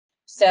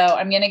So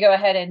I'm going to go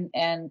ahead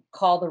and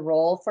call the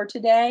roll for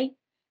today.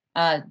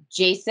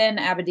 Jason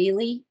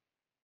Abadili.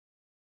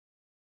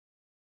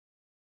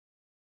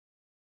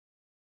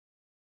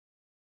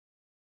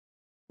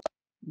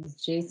 Is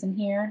Jason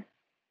here?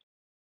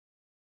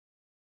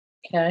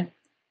 Okay.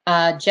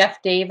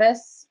 Jeff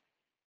Davis.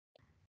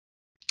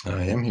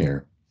 I am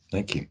here.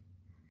 Thank you.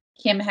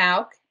 Kim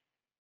Hauk.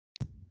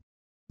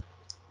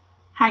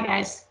 Hi,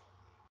 guys.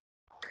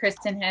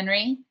 Kristen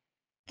Henry.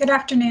 Good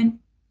afternoon.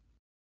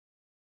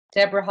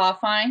 Deborah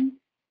Hoffine.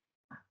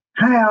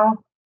 Hi,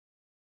 all.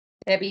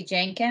 Debbie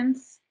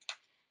Jenkins.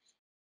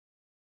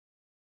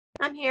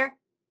 I'm here.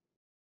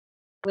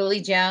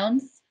 Willie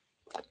Jones.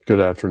 Good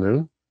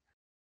afternoon.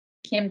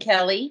 Kim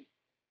Kelly.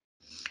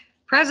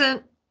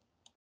 Present.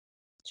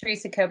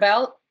 Teresa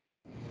Cobelt.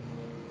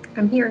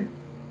 I'm here.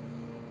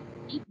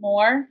 Pete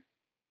Moore.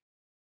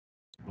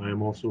 I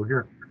am also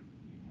here.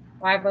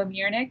 Ivo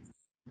Murnix.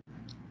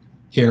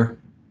 Here.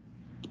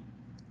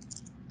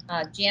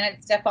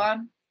 Janet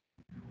Stefan.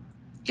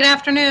 Good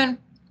afternoon.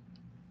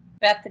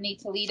 Bethany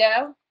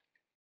Toledo.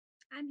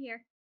 I'm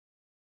here.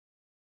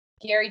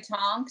 Gary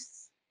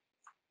Tonks.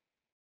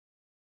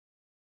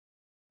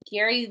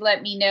 Gary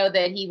let me know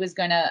that he was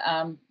going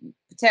to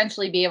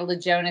potentially be able to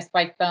join us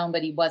by phone,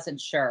 but he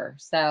wasn't sure.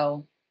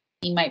 So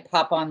he might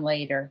pop on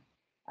later.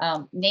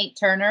 Nate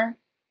Turner.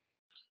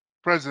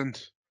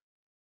 Present.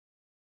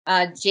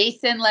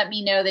 Jason let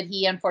me know that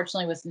he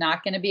unfortunately was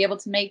not going to be able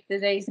to make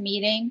today's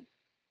meeting.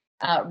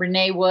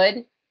 Renee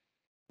Wood.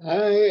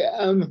 I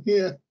am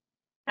here.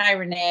 Hi,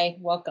 Renee.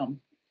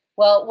 Welcome.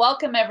 Well,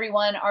 welcome,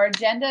 everyone. Our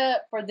agenda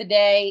for the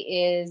day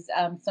is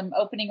some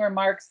opening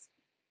remarks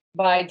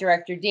by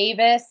Director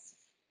Davis.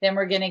 Then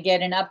we're going to get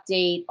an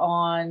update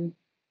on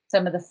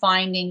some of the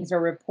findings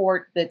or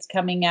report that's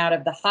coming out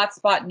of the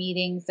hotspot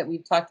meetings that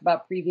we've talked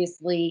about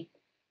previously.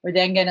 We're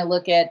then going to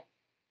look at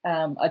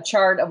a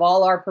chart of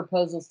all our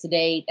proposals to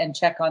date and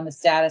check on the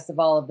status of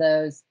all of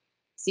those,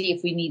 see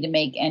if we need to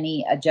make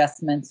any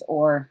adjustments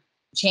or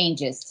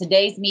changes.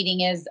 Today's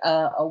meeting is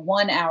a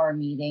 1 hour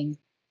meeting,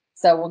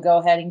 so we'll go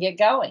ahead and get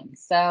going.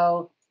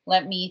 So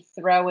let me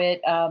throw it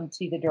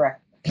to the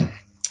director.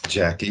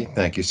 Jackie,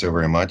 thank you so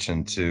very much.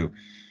 And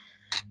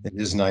it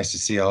is nice to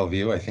see all of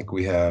you. I think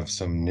we have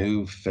some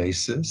new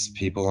faces,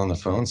 people on the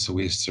phone, so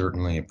we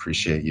certainly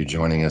appreciate you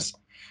joining us.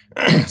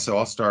 So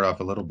I'll start off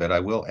a little bit. I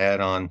will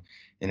add on,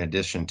 in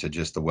addition to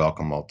just the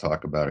welcome, I'll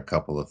talk about a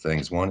couple of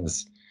things. One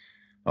is,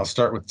 I'll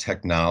start with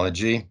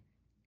technology.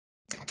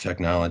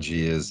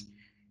 Technology is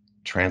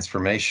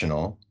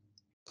transformational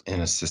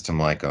in a system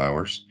like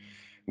ours.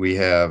 We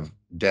have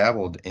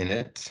dabbled in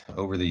it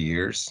over the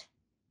years.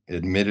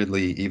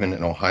 Admittedly, even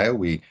in Ohio,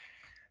 we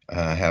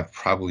have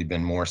probably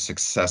been more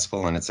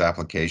successful in its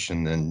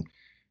application than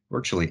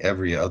virtually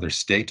every other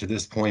state to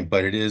this point,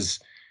 but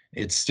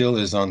it still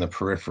is on the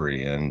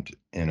periphery. And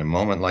in a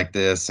moment like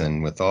this,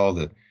 and with all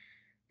the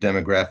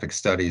demographic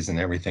studies and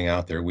everything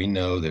out there, we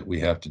know that we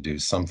have to do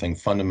something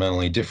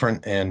fundamentally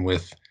different and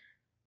with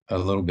a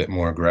little bit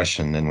more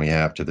aggression than we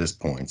have to this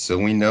point. So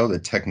we know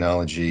that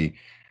technology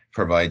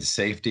provides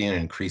safety and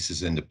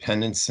increases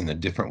independence in the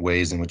different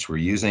ways in which we're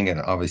using it.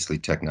 Obviously,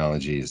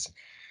 technology is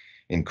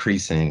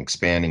increasing,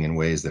 expanding in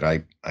ways that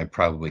I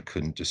probably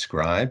couldn't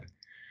describe.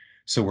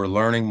 So we're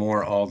learning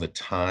more all the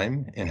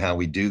time in how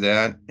we do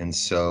that. And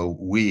so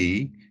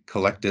we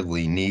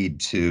collectively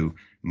need to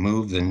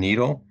move the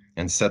needle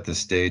and set the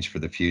stage for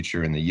the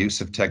future in the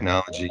use of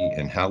technology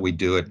and how we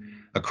do it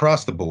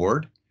across the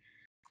board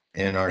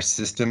in our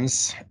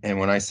systems. And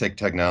when I say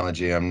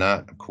technology, I'm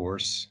not, of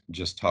course,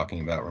 just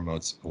talking about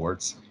remote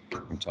supports.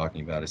 I'm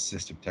talking about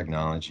assistive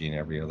technology in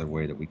every other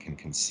way that we can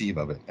conceive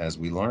of it as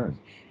we learn.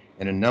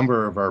 And a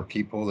number of our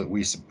people that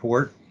we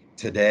support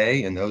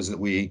today and those that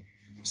we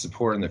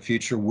support in the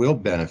future will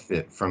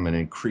benefit from an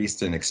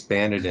increased and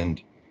expanded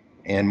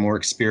and more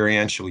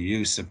experiential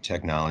use of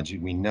technology.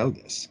 We know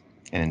this.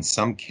 And in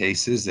some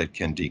cases, it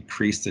can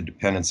decrease the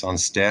dependence on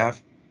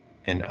staff.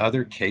 In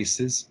other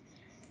cases,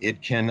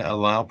 it can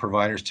allow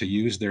providers to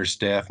use their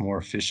staff more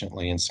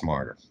efficiently and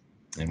smarter.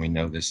 And we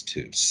know this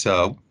too.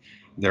 So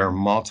there are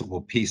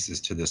multiple pieces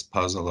to this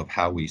puzzle of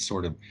how we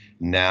sort of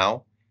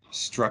now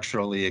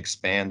structurally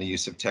expand the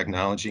use of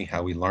technology,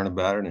 how we learn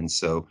about it. And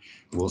so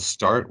we'll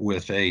start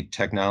with a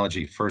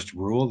technology first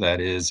rule that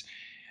is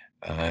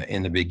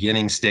in the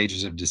beginning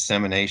stages of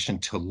dissemination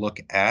to look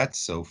at,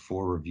 so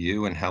for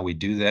review and how we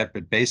do that.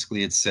 But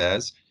basically it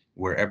says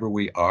wherever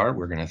we are,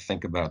 we're going to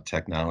think about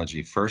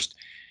technology first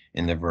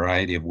in the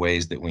variety of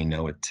ways that we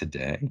know it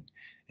today.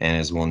 And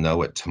as we'll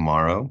know it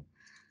tomorrow,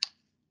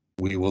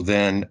 we will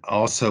then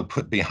also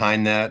put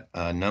behind that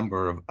a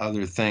number of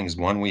other things.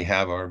 One, we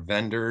have our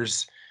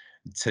vendors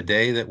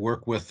today that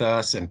work with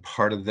us, and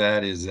part of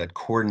that is that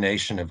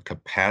coordination of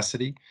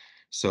capacity.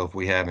 So if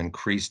we have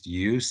increased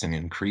use and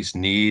increased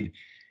need,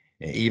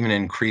 even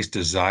increased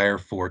desire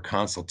for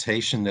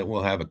consultation, that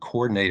we'll have a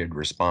coordinated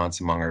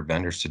response among our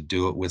vendors to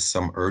do it with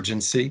some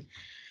urgency.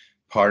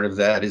 Part of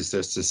that is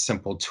just a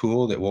simple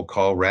tool that we'll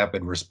call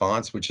rapid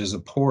response, which is a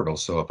portal.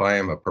 So if I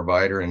am a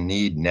provider in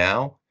need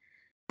now,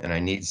 and I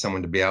need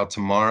someone to be out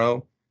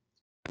tomorrow,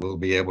 we'll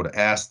be able to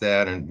ask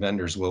that and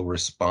vendors will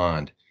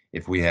respond.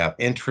 If we have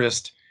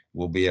interest,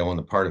 we'll be on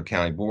the part of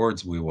county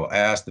boards, we will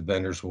ask, the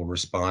vendors will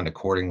respond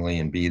accordingly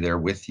and be there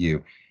with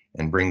you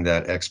and bring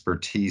that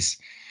expertise.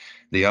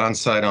 The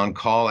on-site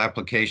on-call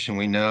application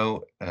we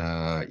know,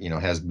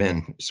 has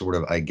been sort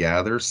of, I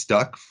gather,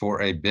 stuck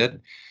for a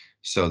bit.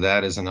 So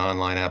that is an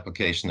online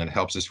application that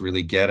helps us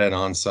really get it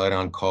on-site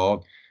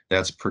on-call.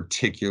 That's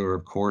particular,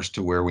 of course,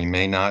 to where we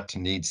may not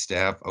need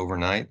staff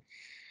overnight.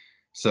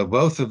 So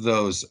both of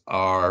those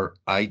are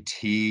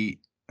IT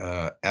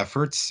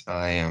efforts.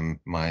 I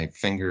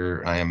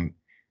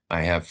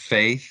have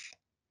faith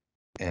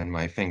and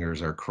my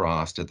fingers are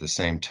crossed at the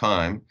same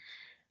time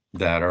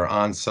that our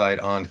on-site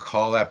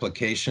on-call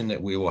application,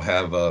 that we will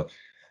have a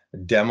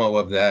demo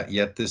of that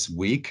yet this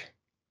week.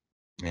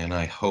 And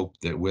I hope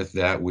that with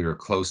that, we are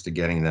close to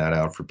getting that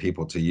out for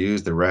people to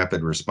use. The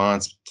rapid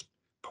response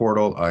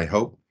portal, I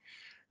hope.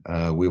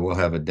 We will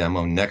have a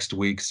demo next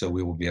week, so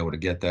we will be able to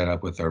get that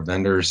up with our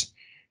vendors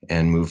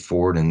and move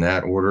forward in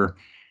that order.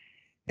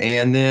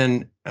 And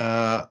then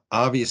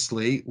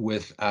obviously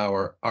with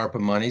our ARPA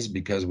monies,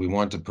 because we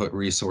want to put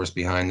resource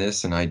behind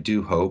this, and I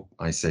do hope,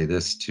 I say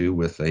this too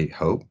with a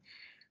hope,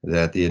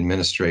 that the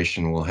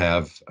administration will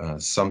have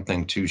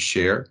something to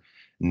share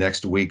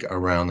next week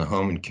around the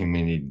home and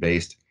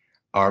community-based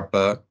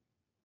ARPA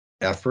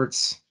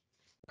efforts.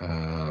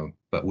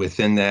 But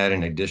within that,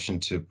 in addition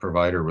to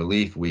provider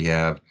relief, we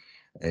have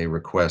a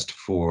request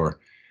for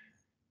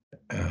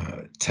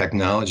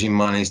technology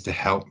monies to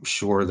help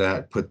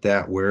put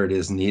that where it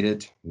is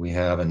needed. We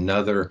have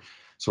another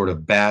sort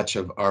of batch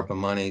of ARPA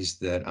monies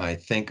that I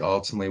think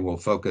ultimately will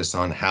focus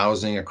on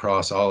housing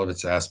across all of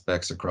its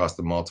aspects, across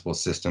the multiple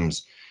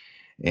systems.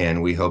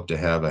 And we hope to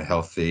have a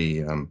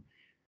healthy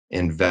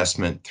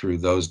investment through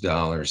those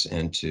dollars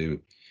into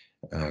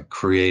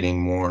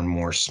creating more and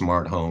more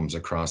smart homes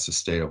across the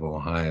state of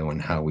Ohio,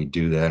 and how we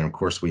do that. And of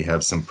course, we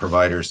have some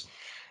providers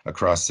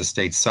across the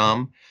state.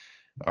 Some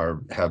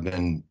have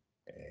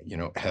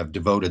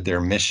devoted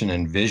their mission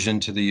and vision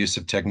to the use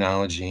of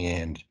technology,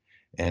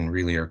 and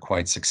really are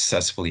quite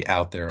successfully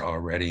out there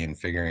already and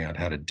figuring out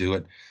how to do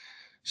it.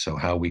 So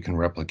how we can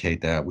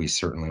replicate that, we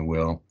certainly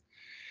will.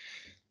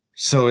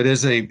 So it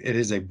is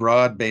a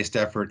broad-based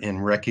effort in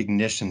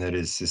recognition that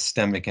is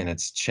systemic in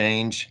its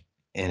change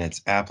and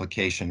its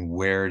application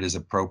where it is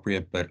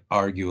appropriate, but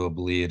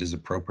arguably it is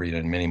appropriate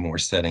in many more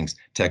settings.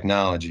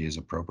 Technology is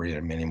appropriate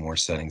in many more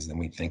settings than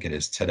we think it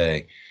is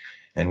today.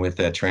 And with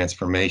that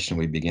transformation,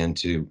 we begin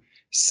to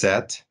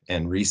set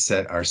and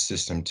reset our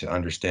system to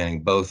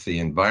understanding both the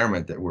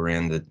environment that we're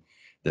in,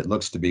 that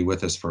looks to be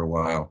with us for a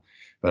while,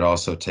 but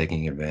also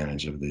taking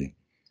advantage of the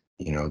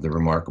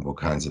remarkable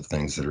kinds of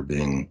things that are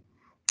being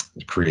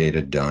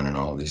created, done, and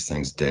all these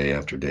things day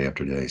after day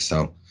after day.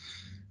 So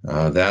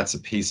that's a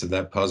piece of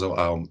that puzzle.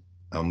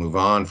 I'll move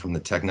on from the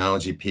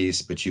technology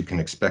piece, but you can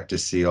expect to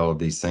see all of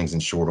these things in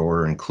short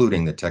order,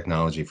 including the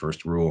technology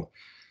first rule,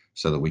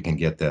 so that we can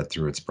get that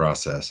through its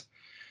process.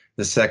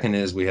 The second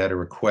is we had a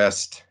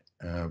request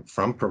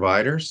from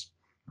providers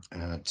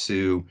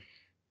to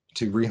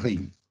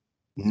really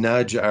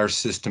nudge our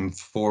system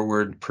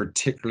forward,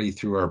 particularly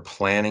through our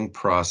planning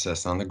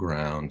process on the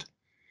ground,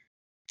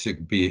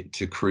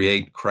 to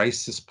create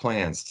crisis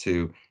plans,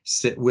 to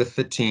sit with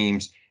the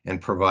teams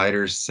and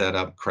providers set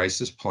up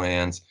crisis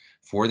plans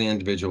for the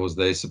individuals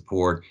they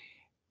support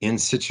in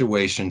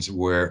situations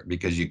where,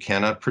 because you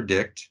cannot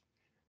predict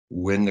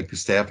when the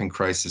staffing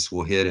crisis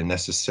will hit and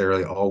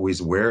necessarily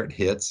always where it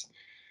hits.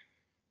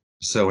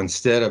 So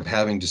instead of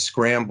having to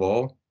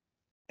scramble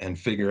and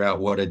figure out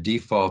what a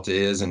default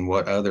is and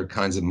what other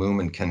kinds of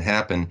movement can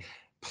happen,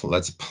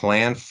 let's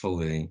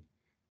planfully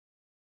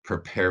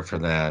prepare for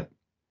that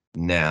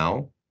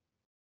now.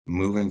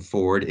 Moving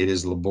forward, it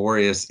is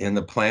laborious in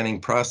the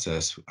planning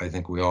process. I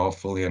think we all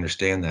fully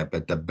understand that,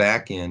 but the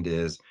back end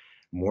is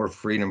more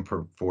freedom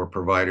for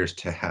providers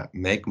to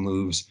make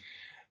moves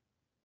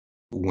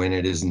when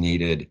it is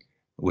needed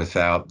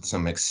without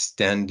some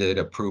extended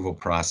approval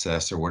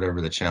process or whatever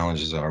the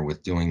challenges are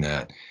with doing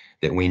that.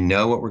 That we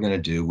know what we're going to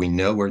do. We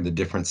know where the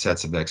different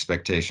sets of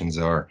expectations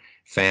are,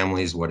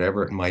 families,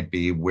 whatever it might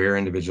be, where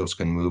individuals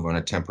can move on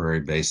a temporary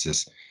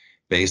basis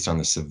based on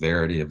the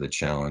severity of the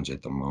challenge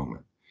at the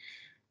moment.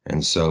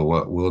 And so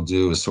what we'll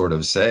do is sort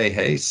of say,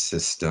 hey,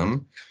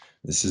 system,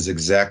 this is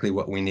exactly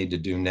what we need to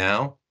do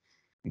now.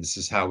 This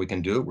is how we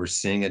can do it. We're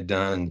seeing it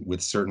done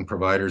with certain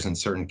providers in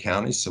certain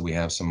counties. So we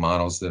have some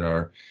models that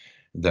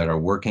are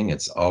working.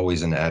 It's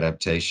always an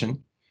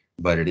adaptation,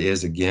 but it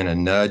is, again, a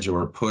nudge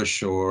or a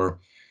push or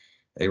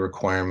a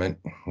requirement,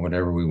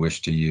 whatever we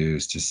wish to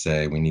use, to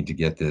say we need to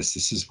get this.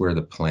 This is where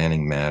the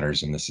planning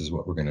matters, and this is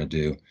what we're going to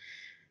do.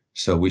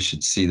 So we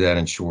should see that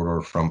in short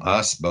order from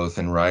us, both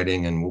in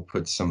writing, and we'll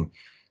put some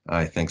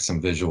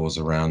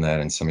visuals around that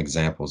and some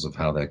examples of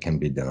how that can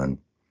be done.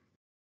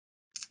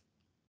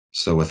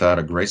 So without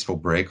a graceful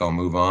break, I'll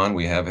move on.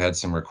 We have had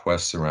some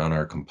requests around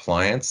our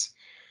compliance,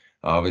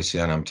 obviously,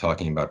 and I'm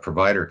talking about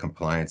provider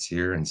compliance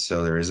here. And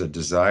so there is a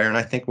desire, and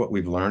I think what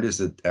we've learned is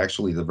that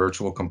actually the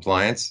virtual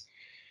compliance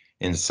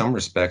in some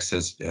respects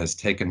has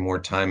taken more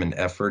time and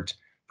effort,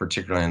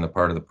 particularly on the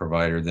part of the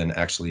provider, than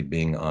actually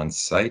being on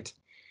site.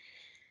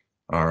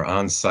 Our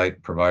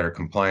on-site provider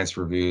compliance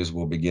reviews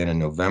will begin in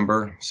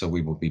November, so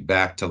we will be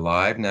back to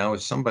live. Now,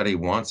 if somebody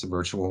wants a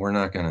virtual, we're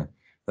not gonna,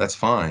 that's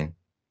fine.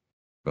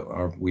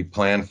 But we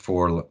plan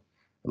for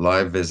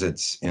live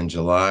visits in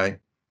July.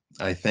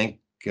 I think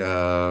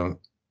I'm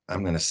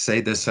gonna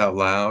say this out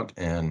loud,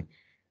 and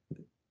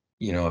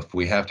if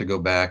we have to go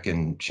back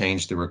and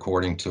change the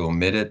recording to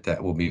omit it,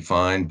 that will be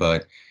fine.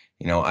 But,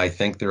 I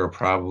think there are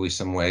probably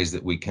some ways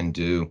that we can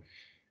do,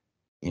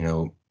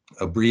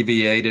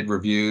 abbreviated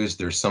reviews.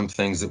 There's some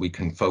things that we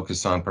can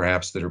focus on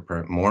perhaps that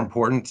are more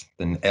important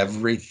than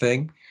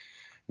everything.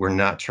 We're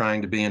not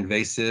trying to be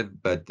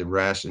invasive, but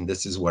and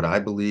this is what I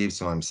believe,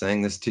 so I'm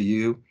saying this to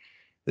you,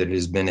 that it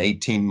has been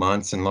 18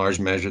 months in large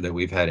measure that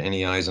we've had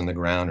any eyes on the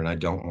ground, and I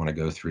don't want to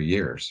go 3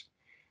 years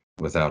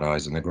without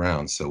eyes on the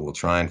ground. So we'll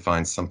try and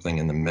find something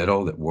in the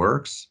middle that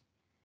works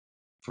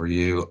for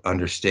you,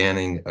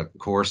 understanding, of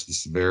course, the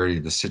severity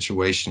of the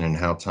situation and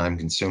how time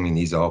consuming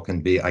these all can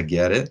be. I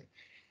get it.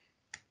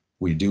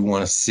 We do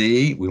want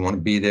to we want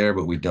to be there,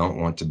 but we don't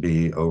want to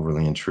be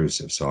overly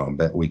intrusive. So I'll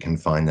bet we can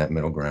find that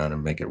middle ground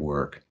and make it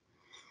work.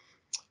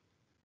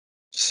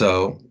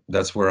 So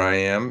that's where I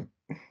am.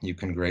 You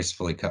can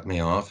gracefully cut me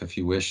off if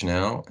you wish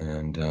now,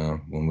 and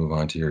we'll move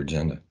on to your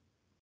agenda.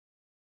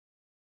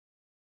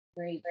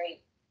 Great.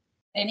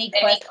 Any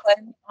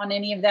questions on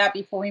any of that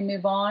before we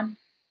move on?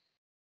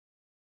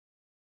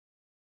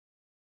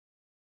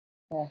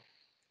 Okay.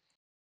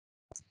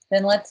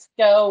 Then let's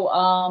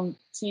go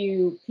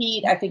to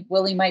Pete. I think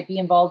Willie might be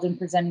involved in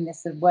presenting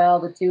this as well.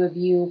 The two of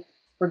you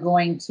are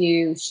going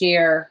to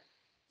share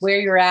where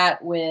you're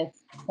at with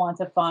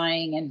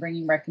quantifying and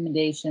bringing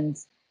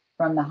recommendations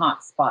from the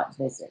hotspot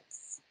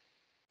visits.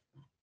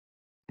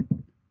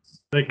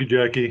 Thank you,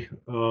 Jackie.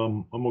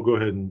 I'm gonna go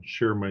ahead and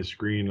share my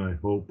screen, I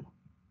hope.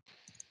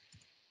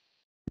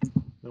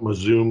 I'm a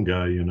Zoom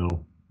guy,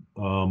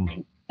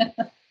 I'm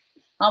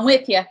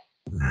with you.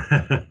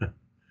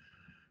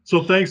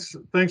 So thanks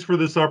for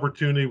this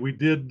opportunity. We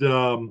did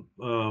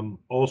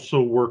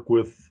also work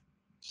with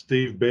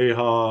Steve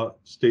Beha,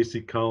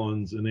 Stacy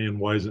Collins, and Ann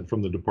Wisent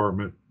from the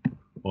department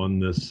on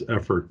this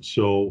effort.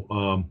 So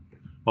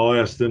I'll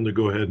ask them to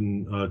go ahead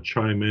and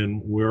chime in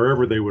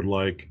wherever they would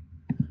like.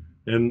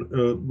 And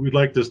we'd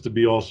like this to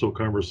be also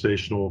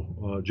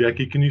conversational.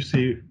 Jackie, can you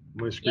see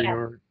my screen? Yeah. All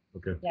right?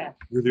 Okay. Yeah.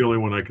 You're the only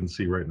one I can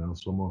see right now,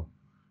 so I'm gonna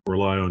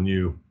rely on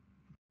you.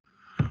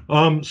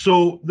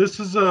 So this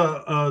is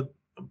a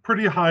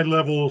pretty high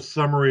level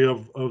summary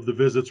of the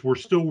visits. We're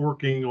still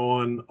working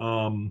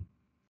on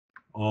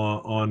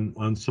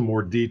some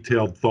more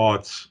detailed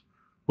thoughts,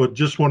 but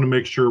just want to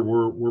make sure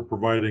we're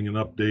providing an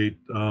update.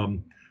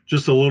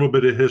 Just a little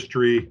bit of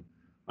history.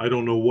 I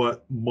don't know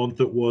what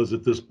month it was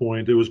at this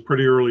point. It was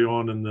pretty early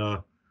on in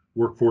the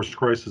Workforce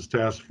Crisis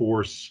Task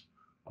Force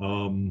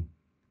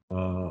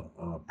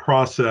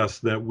process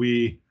that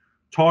we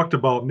talked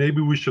about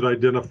maybe we should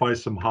identify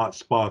some hot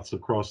spots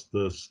across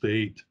the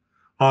state.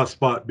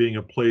 Hotspot being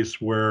a place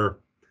where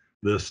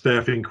the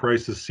staffing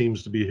crisis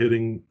seems to be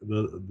hitting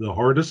the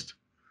hardest.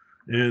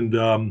 And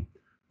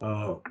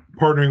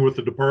partnering with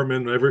the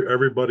department,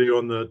 everybody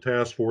on the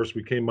task force,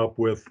 we came up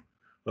with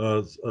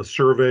a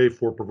survey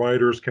for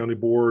providers, county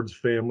boards,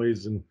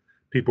 families, and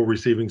people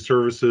receiving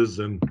services,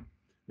 and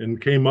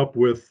came up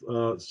with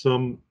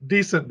some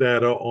decent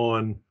data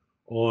on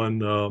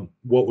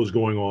what was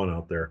going on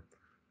out there.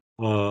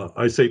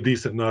 I say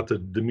decent not to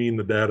demean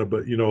the data,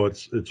 but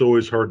it's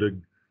always hard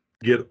to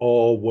get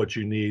all what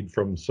you need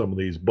from some of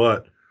these.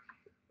 But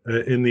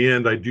in the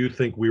end, I do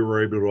think we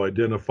were able to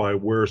identify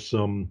where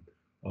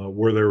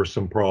there were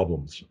some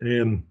problems.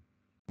 And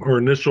our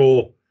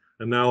initial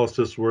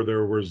analysis, where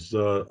there was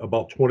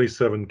about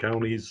 27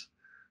 counties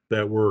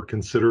that were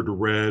considered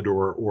red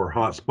or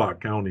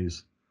hotspot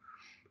counties.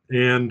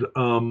 And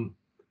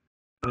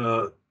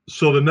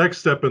so the next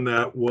step in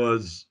that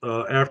was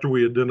after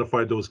we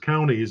identified those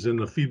counties, and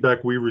the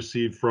feedback we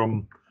received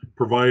from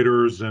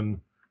providers and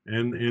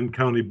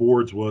county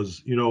boards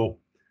was,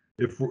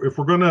 if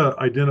we're going to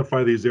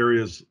identify these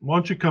areas, why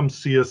don't you come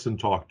see us and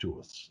talk to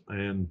us?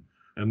 And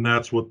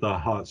that's what the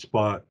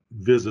hotspot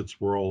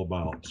visits were all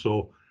about.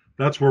 So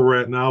that's where we're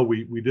at now.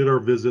 We did our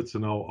visits,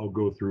 and I'll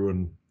go through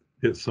and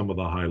hit some of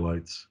the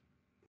highlights.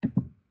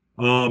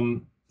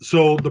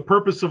 So the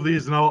purpose of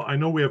these, and I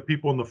know we have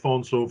people on the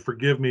phone, so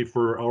forgive me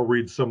I'll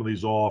read some of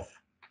these off.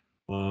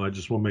 I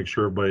just want to make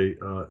sure everybody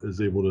is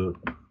able to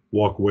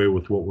walk away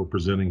with what we're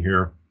presenting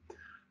here.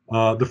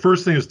 The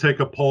first thing is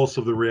take a pulse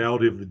of the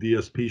reality of the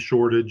DSP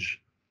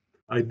shortage,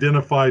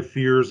 identify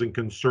fears and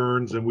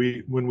concerns. And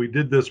when we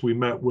did this, we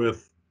met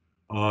with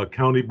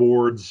county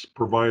boards,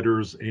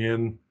 providers,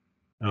 and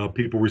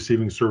people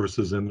receiving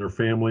services and their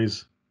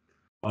families.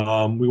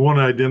 We want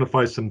to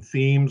identify some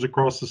themes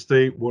across the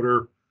state.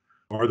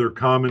 Are there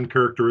common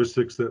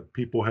characteristics that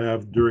people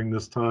have during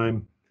this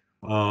time?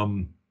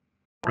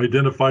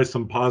 Identify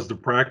some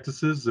positive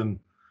practices and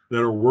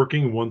that are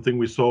working. One thing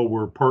we saw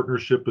where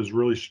partnership is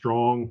really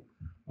strong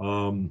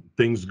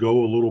things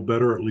go a little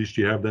better, at least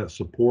you have that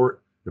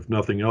support, if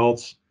nothing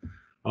else.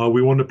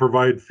 We want to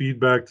provide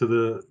feedback to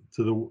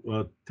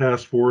the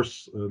task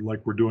force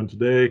like we're doing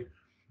today,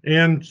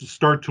 and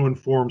start to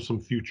inform some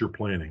future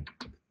planning.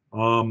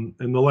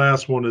 And the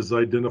last one is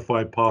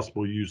identify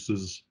possible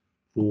uses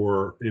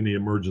for any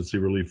emergency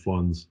relief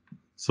funds,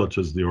 such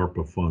as the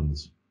ARPA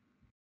funds.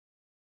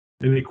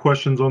 Any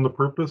questions on the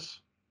purpose?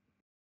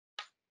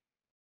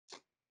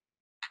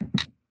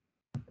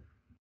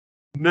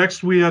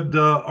 Next, we had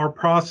our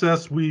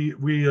process.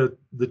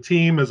 The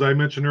team, as I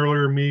mentioned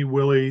earlier, me,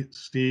 Willie,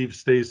 Steve,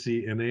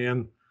 Stacy, and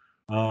Ann,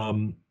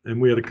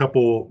 and we had a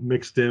couple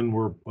mixed in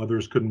where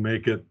others couldn't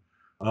make it.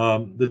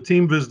 The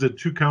team visited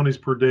 2 counties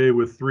per day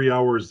with 3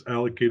 hours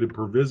allocated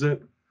per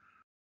visit.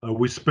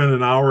 We spent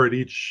an hour at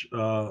each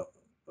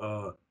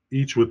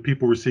with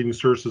people receiving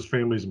services,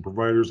 families, and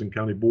providers, and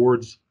county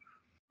boards.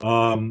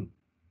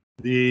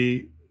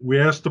 We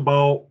asked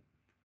about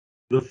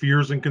the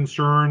fears and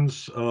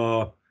concerns.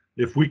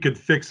 If we could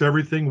fix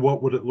everything,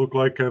 what would it look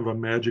like? Kind of a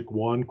magic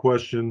wand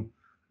question.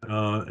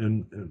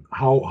 And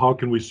how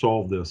can we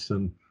solve this?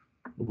 And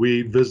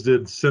we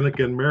visited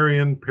Seneca and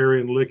Marion,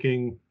 Perry and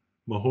Licking,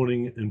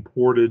 Mahoning and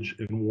Portage,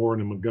 and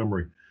Warren and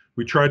Montgomery.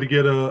 We tried to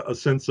get a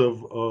sense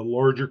of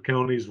larger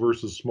counties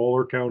versus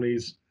smaller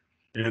counties,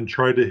 and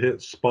try to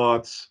hit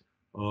spots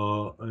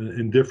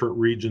in different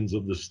regions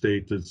of the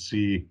state to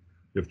see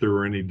if there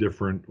were any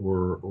different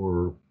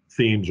or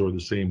themes or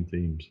the same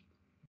themes.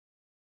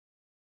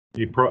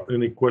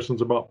 Any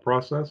questions about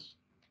process?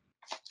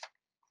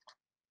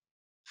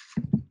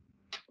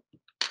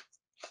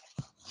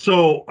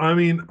 So, I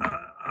mean,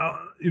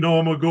 I'm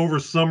gonna go over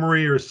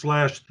summary or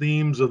 /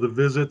 themes of the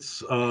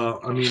visits.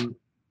 I mean,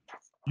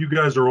 you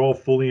guys are all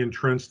fully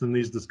entrenched in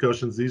these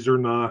discussions. These are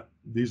not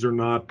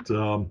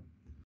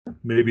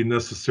maybe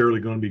necessarily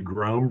going to be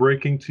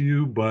groundbreaking to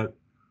you, but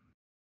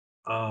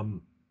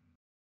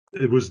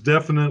it was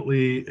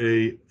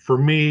definitely for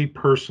me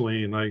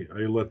personally, and I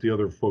let the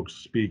other folks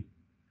speak.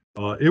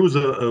 It was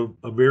a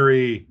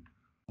very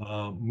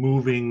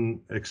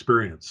moving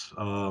experience.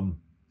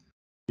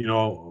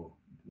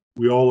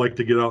 We all like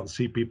to get out and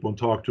see people and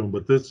talk to them,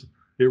 but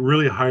it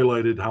really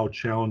highlighted how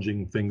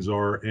challenging things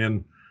are.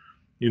 And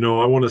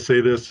I want to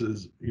say this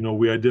is,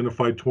 we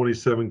identified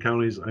 27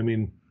 counties. I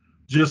mean,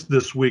 just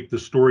this week, the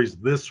stories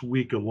this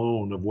week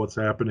alone of what's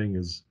happening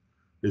is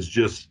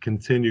just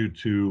continued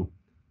to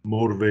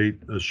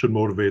should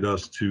motivate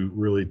us to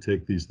really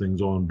take these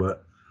things on.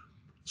 But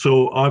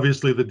so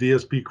obviously the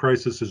DSP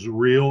crisis is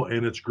real,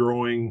 and it's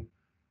growing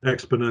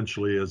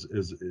exponentially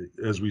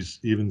as we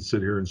even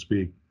sit here and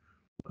speak.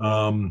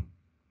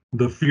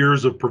 The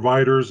fears of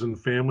providers and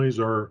families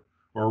are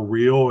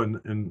real,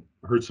 and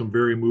heard some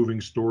very moving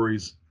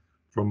stories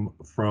from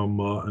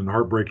and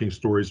heartbreaking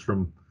stories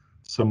from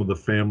some of the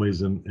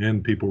families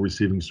and people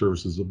receiving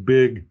services. A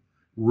big,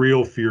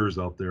 real fears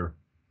out there.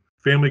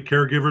 Family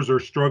caregivers are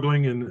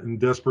struggling and in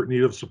desperate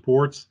need of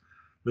supports.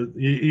 But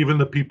even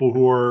the people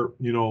who are,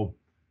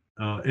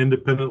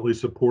 independently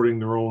supporting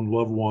their own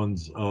loved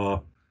ones,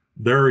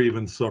 they're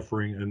even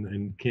suffering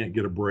and can't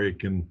get a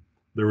break. And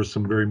there were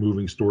some very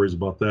moving stories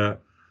about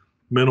that.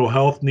 Mental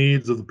health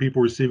needs of the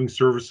people receiving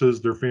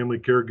services, their family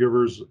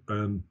caregivers,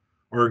 and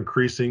are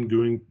increasing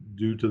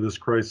due to this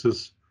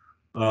crisis.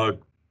 The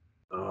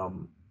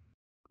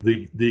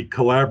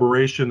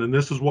collaboration, and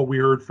this is what we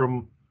heard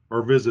from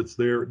our visits.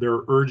 They're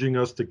urging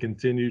us to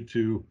continue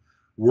to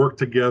work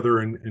together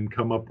and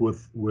come up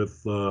with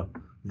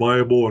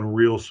viable and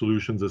real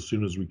solutions as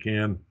soon as we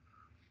can.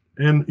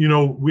 And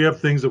we have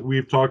things that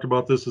we've talked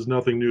about. This is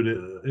nothing new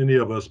to any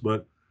of us,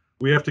 but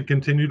we have to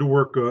continue to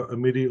work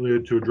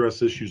immediately to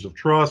address issues of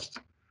trust.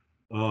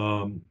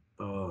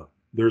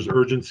 There's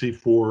urgency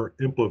for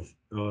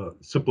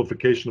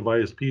simplification of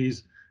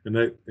ISPs, and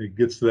that it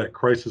gets to that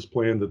crisis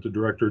plan that the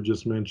director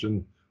just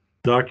mentioned,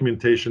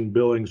 documentation,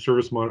 billing,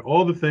 service monitoring,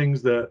 all the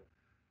things that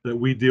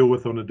we deal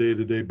with on a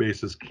day-to-day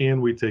basis.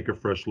 Can we take a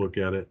fresh look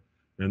at it?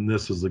 And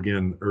this is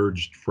again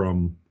urged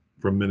from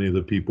many of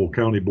the people,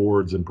 county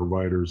boards and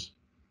providers,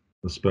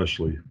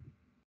 especially.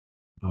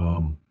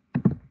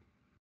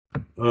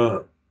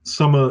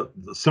 Some of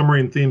the summary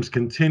and themes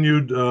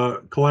continued.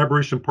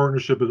 Collaboration,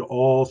 partnership at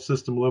all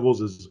system levels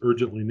is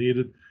urgently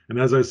needed. And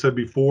as I said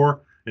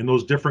before, in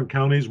those different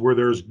counties where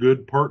there's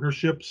good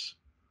partnerships,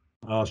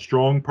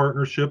 strong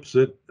partnerships,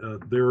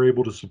 they're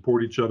able to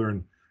support each other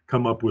and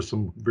come up with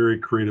some very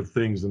creative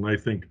things. And I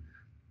think,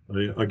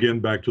 again,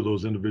 back to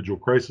those individual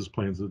crisis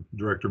plans that the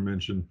director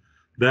mentioned,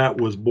 that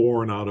was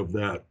born out of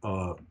that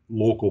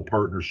local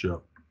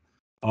partnership.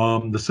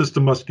 The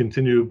system must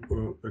continue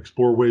to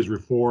explore ways to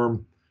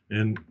reform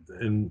and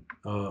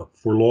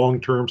for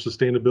long-term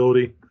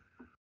sustainability.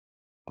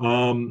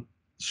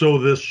 So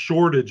this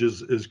shortage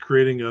is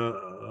creating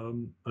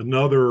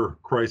another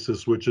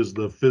crisis, which is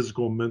the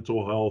physical and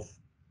mental health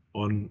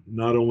on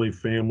not only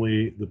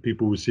family, the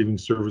people receiving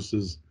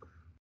services,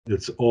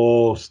 it's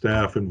all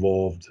staff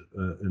involved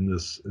in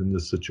this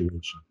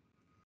situation.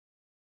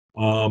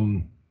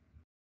 And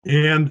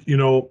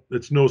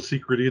it's no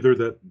secret either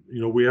that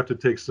we have to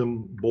take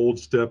some bold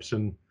steps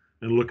in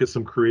and look at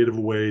some creative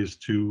ways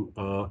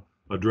to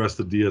address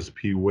the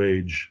DSP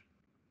wage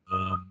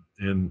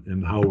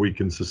and how we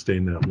can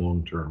sustain that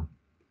long term.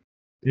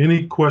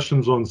 Any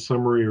questions on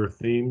summary or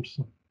themes?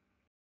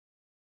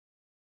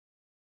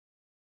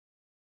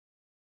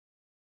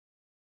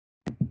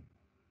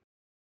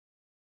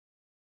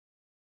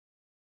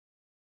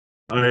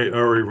 I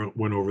already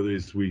went over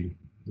these.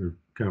 They're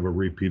kind of a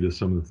repeat of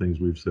some of the things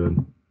we've said.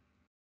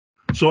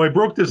 So I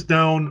broke this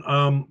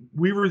down.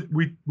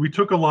 We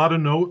took a lot of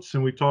notes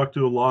and we talked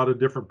to a lot of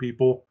different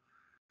people.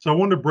 So I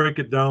wanted to break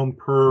it down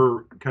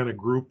per kind of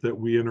group that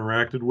we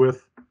interacted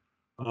with.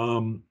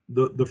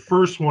 The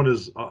first one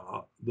is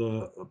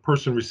the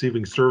person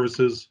receiving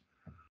services.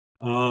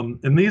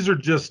 And these are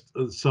just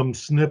some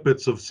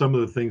snippets of some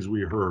of the things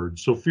we heard.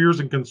 So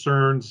fears and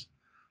concerns,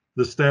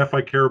 the staff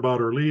I care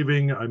about are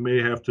leaving. I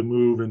may have to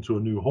move into a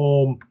new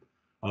home.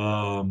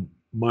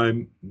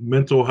 My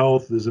mental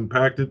health is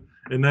impacted.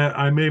 And that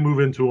I may move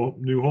into a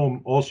new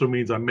home also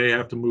means I may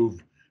have to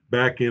move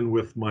back in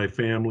with my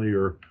family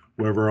or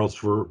whoever else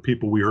for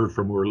people we heard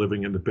from who are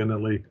living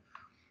independently.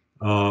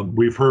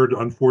 We've heard,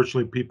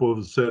 unfortunately, people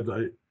have said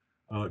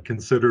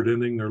considered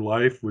ending their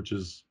life, which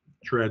is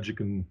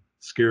tragic and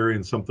scary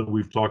and something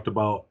we've talked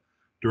about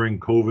during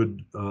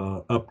COVID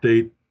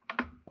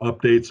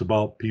updates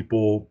about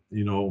people,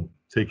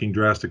 taking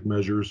drastic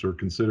measures or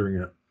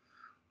considering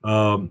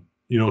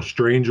it.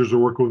 Strangers are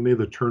working with me.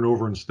 The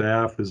turnover in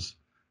staff has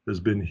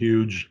been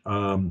huge.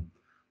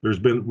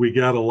 We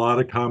got a lot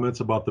of comments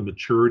about the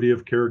maturity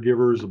of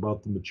caregivers,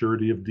 about the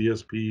maturity of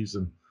DSPs,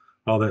 and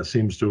how that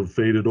seems to have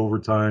faded over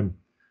time,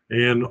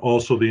 and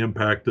also the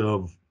impact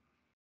of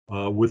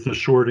with the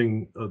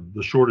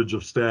shortage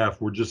of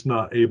staff, we're just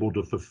not able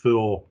to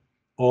fulfill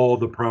all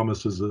the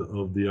promises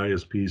of the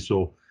ISP.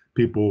 So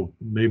people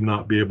may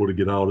not be able to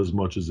get out as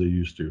much as they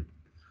used to.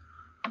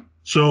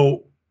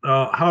 So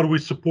how do we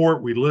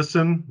support? We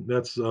listen.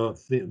 That's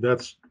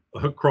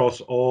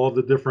across all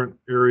the different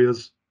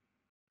areas,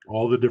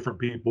 all the different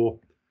people.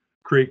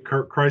 Create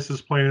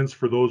crisis plans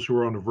for those who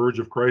are on the verge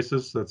of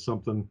crisis. That's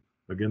something,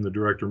 again, the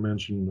director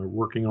mentioned they're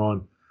working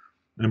on.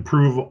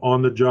 Improve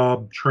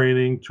on-the-job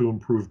training to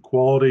improve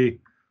quality.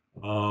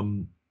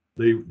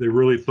 They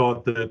really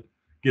thought that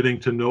getting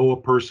to know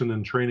a person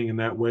and training in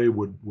that way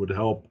would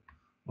help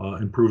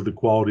improve the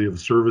quality of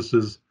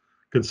services.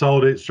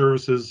 Consolidate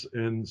services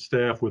and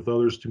staff with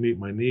others to meet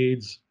my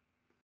needs,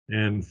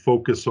 and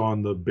focus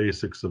on the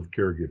basics of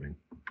caregiving.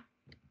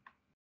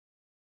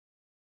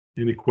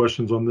 Any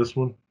questions on this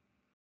one?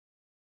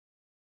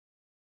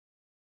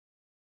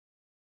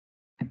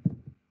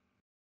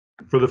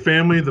 For the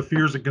family, the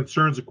fears and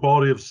concerns of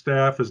quality of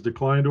staff has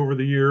declined over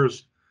the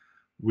years.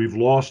 We've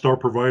lost our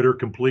provider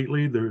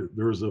completely.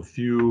 There's a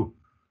few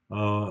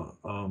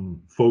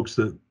folks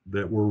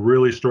that were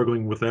really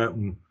struggling with that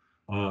and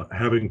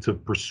having to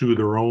pursue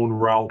their own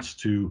routes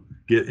to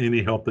get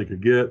any help they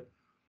could get.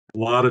 A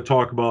lot of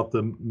talk about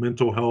the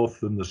mental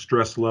health and the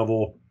stress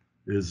level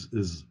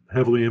is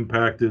heavily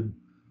impacted.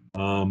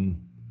 A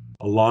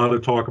lot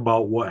of talk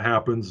about what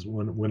happens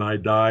when I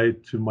die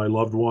to my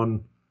loved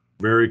one.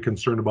 Very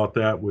concerned about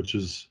that, which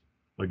is,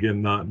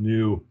 again, not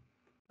new.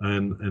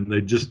 And they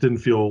just didn't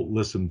feel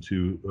listened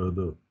to,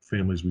 the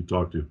families we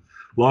talked to.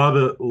 A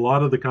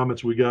lot of the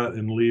comments we got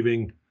in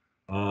leaving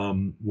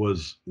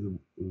was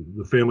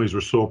the families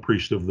were so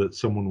appreciative that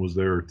someone was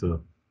there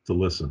to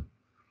listen.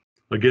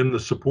 Again, the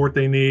support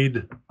they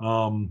need,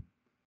 come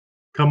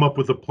up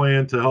with a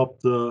plan to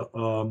help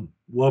the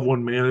loved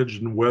one manage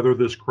and weather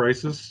this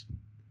crisis.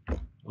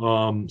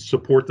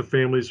 Support the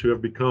families who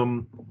have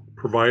become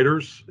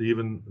providers.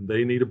 Even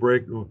they need a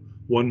break.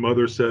 One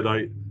mother said,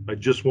 I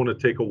just want to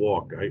take a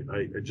walk.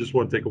 I just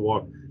want to take a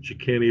walk. She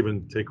can't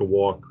even take a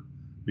walk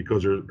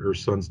because her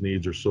son's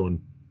needs are so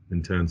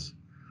intense.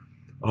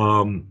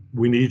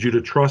 We need you to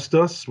trust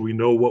us. We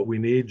know what we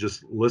need.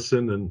 Just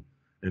listen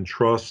and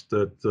trust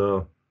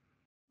that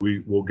we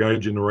will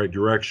guide you in the right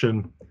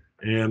direction.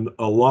 And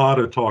a lot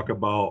of talk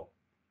about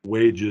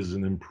wages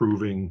and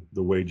improving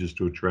the wages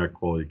to attract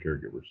quality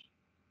caregivers.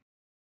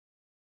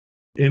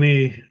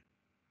 Any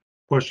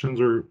questions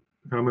or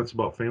comments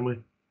about family?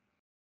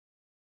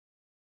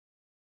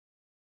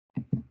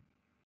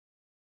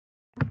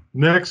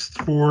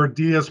 Next, for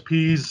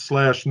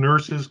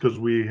DSPs/nurses, because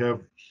we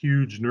have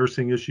huge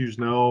nursing issues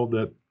now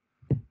that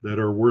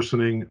are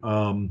worsening.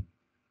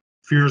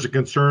 Fears and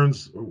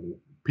concerns,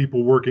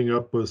 people working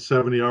up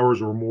 70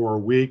 hours or more a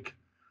week.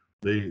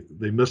 They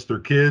miss their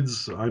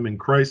kids. I'm in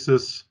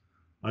crisis.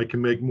 I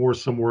can make more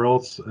somewhere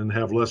else and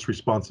have less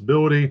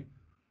responsibility.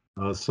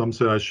 Some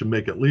said I should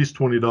make at least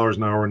 $20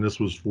 an hour, and this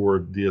was for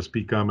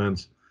DSP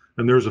comments.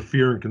 And there's a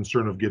fear and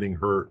concern of getting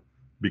hurt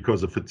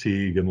because of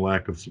fatigue and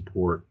lack of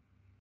support.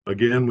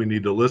 Again, we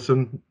need to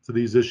listen to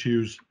these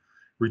issues,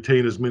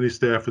 retain as many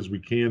staff as we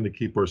can to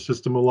keep our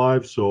system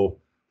alive. So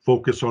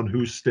focus on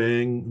who's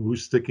staying,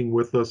 who's sticking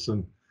with us,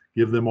 and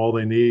give them all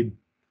they need.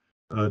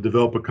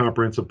 Develop a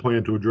comprehensive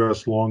plan to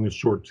address long and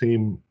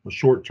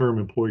short-term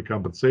employee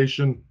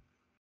compensation,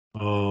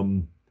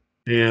 and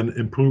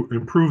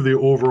improve the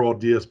overall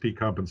DSP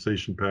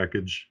compensation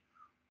package.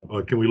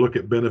 Can we look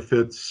at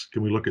benefits?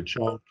 Can we look at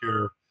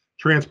childcare,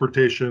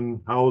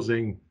 transportation,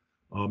 housing,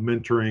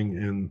 mentoring,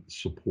 and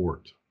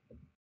support?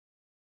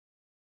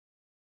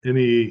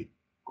 Any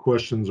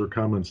questions or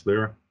comments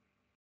there?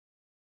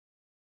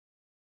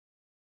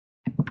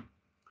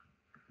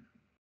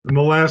 And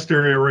the last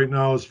area right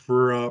now is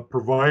for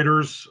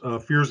providers,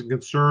 fears and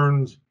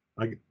concerns.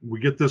 We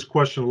get this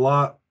question a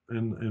lot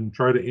and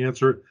try to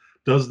answer it.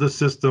 Does the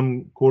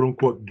system, quote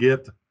unquote,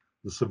 get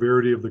the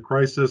severity of the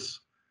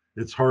crisis?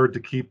 It's hard to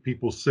keep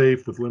people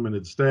safe with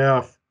limited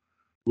staff.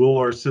 Will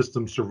our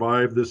system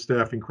survive this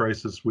staffing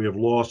crisis? We have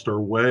lost our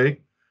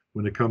way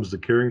when it comes to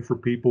caring for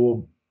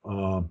people.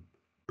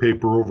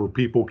 Paper over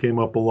people came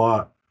up a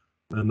lot,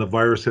 and the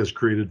virus has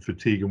created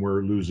fatigue, and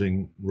we're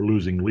losing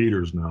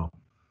leaders now.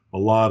 A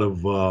lot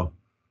of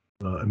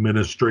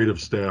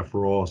administrative staff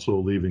are also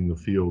leaving the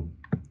field.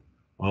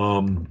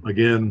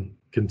 Again,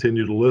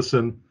 continue to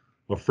listen.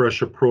 A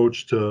fresh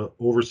approach to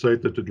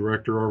oversight that the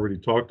director already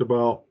talked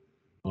about.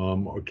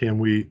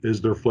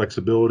 Is there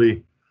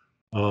flexibility?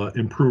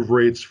 Improve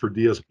rates for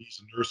DSPs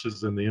and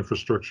nurses and the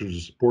infrastructure to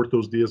support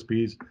those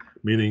DSPs,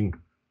 meaning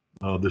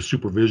the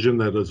supervision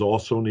that is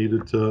also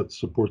needed to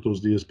support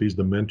those DSPs,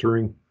 the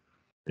mentoring,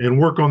 and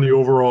work on the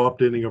overall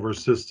updating of our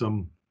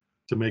system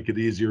to make it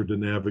easier to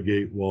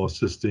navigate while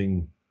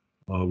assisting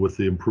with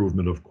the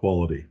improvement of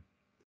quality.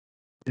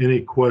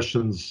 Any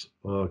questions,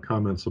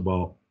 comments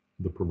about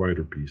the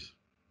provider piece?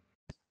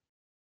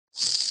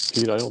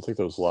 Pete, I don't think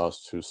those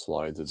last two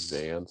slides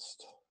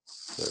advanced.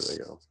 There they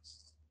go.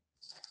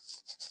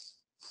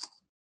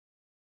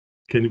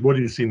 What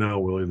do you see now,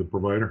 Willie, the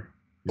provider?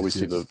 We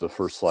see the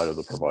first slide of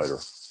the provider.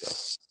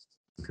 Yes.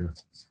 Okay.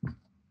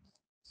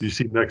 Do you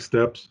see next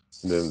steps?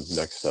 And then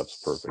next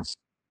steps, perfect.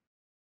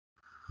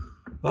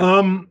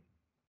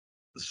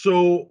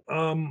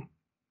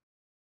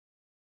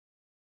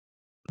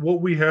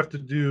 What we have to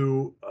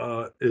do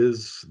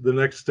is the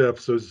next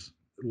steps is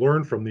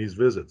learn from these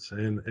visits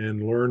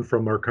and learn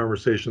from our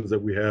conversations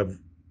that we have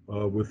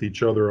with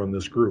each other on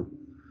this group.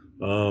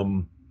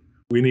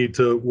 We need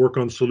to work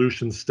on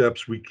solution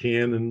steps we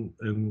can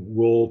and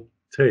will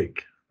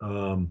take.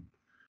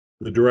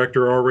 The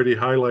director already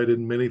highlighted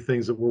many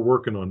things that we're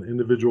working on.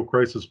 Individual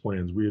crisis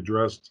plans. We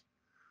addressed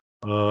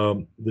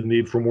the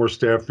need for more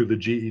staff through the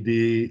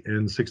GED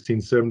and 16,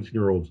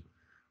 17-year-olds.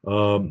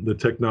 The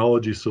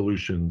technology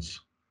solutions.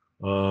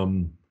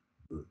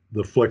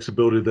 The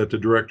flexibility that the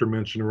director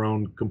mentioned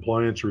around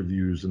compliance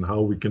reviews and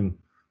how we can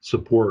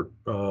support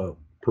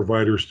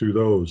providers through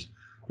those.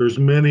 There's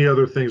many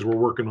other things we're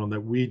working on that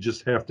we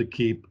just have to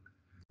keep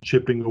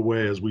chipping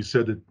away. As we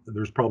said,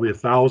 there's probably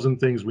 1,000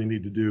 things we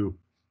need to do,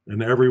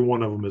 and every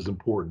one of them is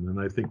important. And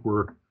I think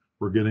we're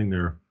getting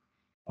there.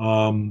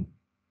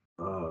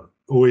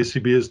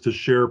 OACB is to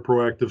share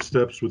proactive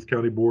steps with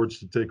county boards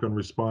to take on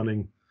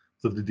responding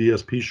to the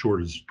DSP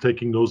shortage,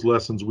 taking those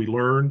lessons we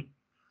learned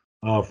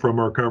from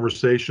our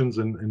conversations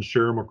and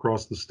share them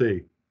across the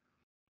state.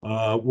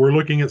 We're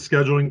looking at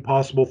scheduling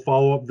possible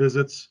follow-up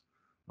visits.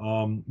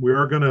 We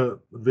are going to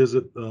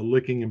visit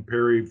Licking and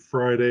Perry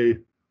Friday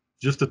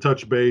just to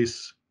touch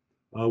base.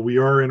 We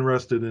are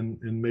interested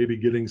in maybe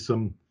getting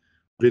some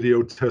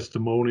video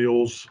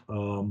testimonials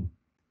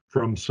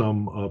from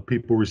some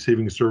people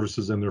receiving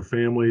services and their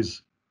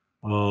families.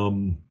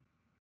 And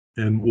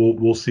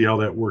we'll see how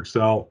that works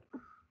out.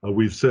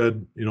 We've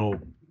said,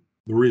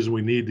 the reason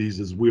we need these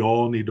is we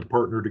all need to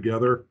partner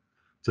together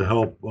to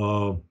help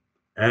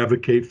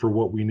advocate for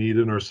what we need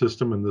in our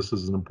system, and this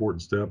is an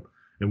important step.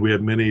 And we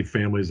had many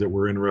families that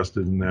were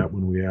interested in that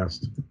when we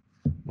asked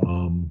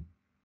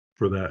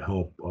for that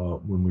help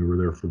when we were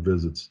there for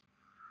visits.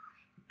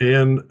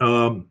 And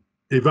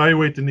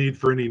evaluate the need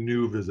for any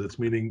new visits,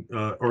 meaning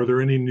are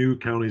there any new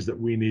counties that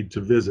we need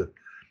to visit?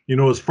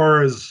 As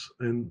far as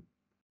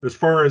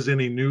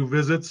any new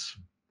visits,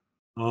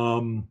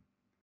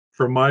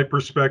 from my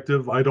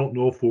perspective, I don't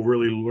know if we'll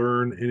really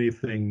learn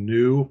anything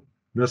new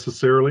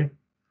necessarily,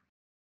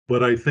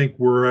 but I think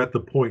we're at the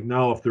point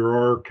now, if there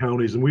are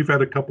counties, and we've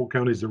had a couple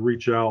counties that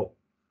reach out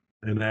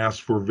and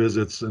ask for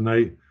visits, and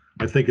I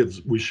think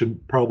we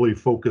should probably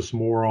focus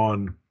more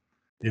on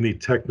any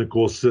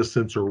technical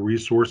assistance or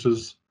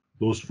resources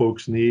those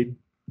folks need.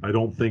 I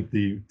don't think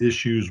the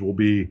issues will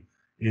be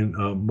in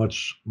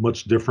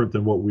much different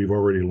than what we've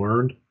already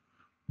learned,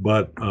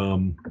 but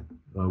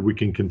we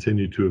can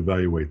continue to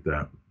evaluate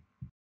that.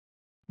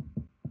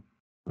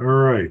 All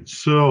right,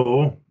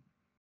 so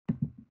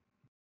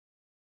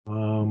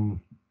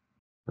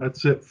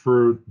that's it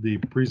for the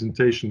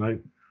presentation. I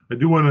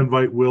do want to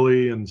invite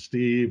Willie and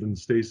Steve and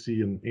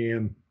Stacy and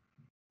Ann,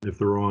 if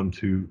they're on,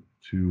 to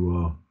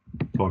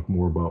talk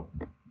more about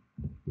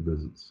the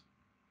visits.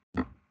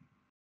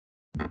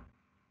 I'm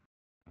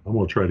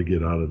going to try to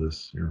get out of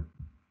this here.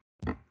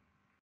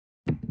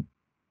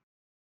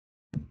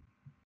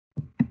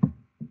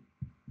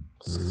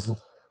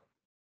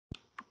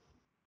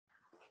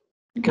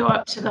 Go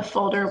up to the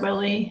folder,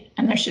 Willie,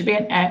 and there should be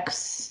an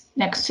X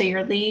next to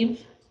your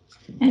leave.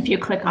 And if you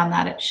click on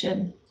that, it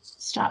should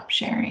stop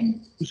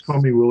sharing. Just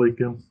call me Willie,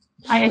 Kim.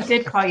 I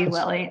did call you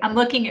Willie. I'm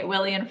looking at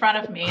Willie in front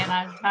of me and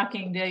I'm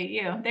talking to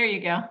you. There you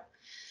go.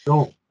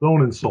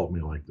 Don't insult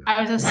me like that.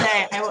 I was gonna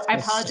say, I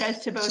apologize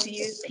to both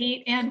you,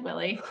 Pete and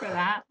Willie, for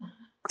that.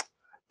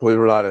 Believe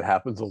it or not, it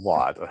happens a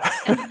lot.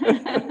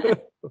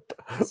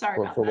 Sorry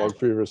about from our that.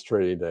 previous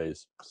training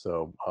days.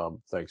 So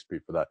thanks,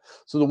 Pete, for that.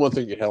 So the one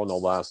thing you had on the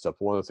last step,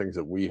 one of the things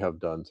that we have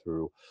done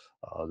through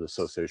the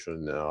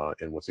association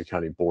and with the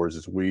county boards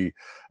is we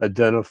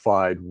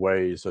identified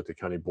ways that the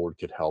county board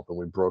could help, and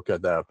we broke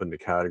that up into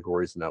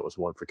categories, and that was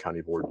one for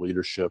county board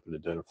leadership, and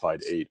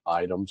identified 8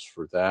 items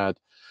for that.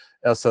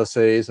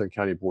 SSAs and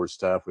county board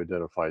staff, we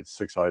identified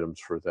 6 items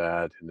for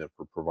that. And then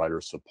for provider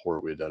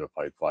support, we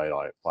identified 5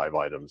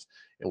 items.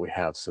 And we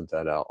have sent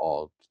that out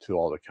to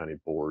all the county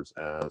boards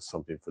as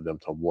something for them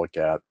to look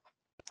at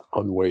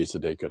on ways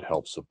that they could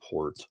help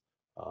support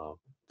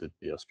the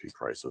DSP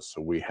crisis.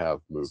 So we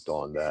have moved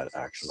on that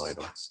action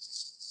item.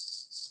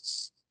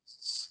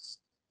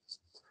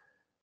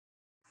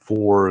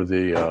 For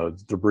the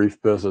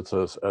debrief visits,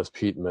 as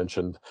Pete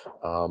mentioned,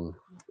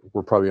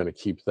 we're probably going to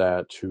keep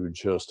that to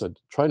just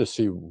trying to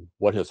see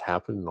what has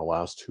happened in the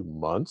last 2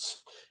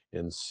 months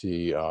and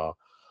see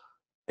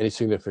any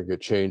significant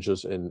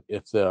changes, and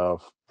if the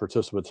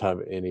participants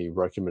have any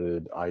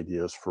recommended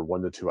ideas for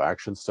 1 to 2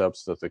 action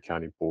steps that the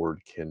county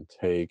board can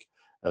take,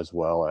 as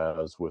well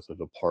as with the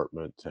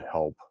department to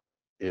help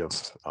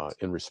if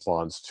in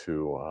response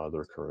to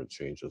their current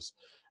changes.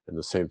 And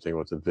the same thing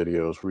with the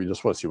videos. We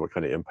just want to see what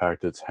kind of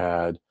impact it's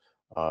had.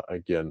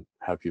 Again,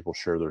 have people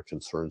share their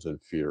concerns and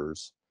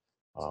fears,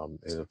 and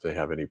if they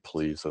have any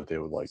pleas that they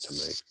would like to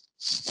make.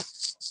 So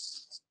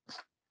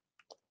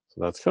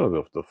that's kind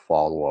of the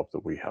follow-up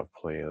that we have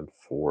planned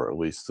for at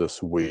least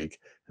this week,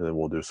 and then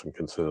we'll do some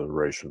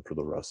consideration for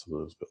the rest of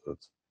those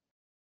visits.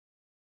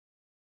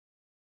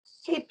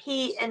 Hey,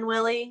 Pete and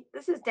Willie,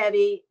 this is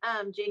Debbie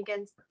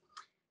Jenkins.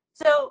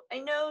 So I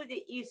know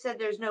that you said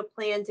there's no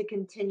plan to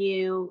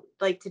continue,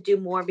 like to do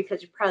more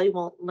because you probably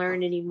won't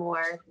learn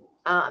anymore.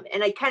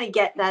 And I kind of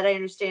get that. I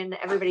understand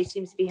that everybody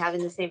seems to be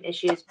having the same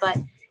issues, but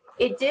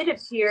it did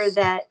appear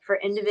that for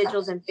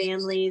individuals and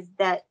families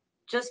that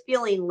just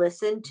feeling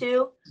listened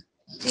to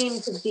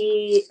seemed to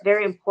be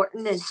very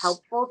important and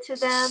helpful to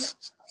them.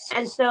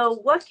 And so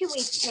what can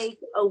we take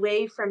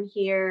away from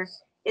here?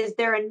 Is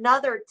there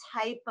another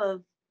type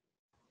of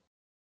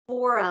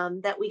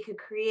forum that we could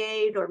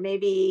create, or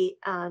maybe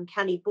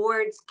county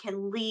boards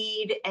can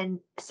lead and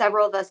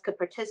several of us could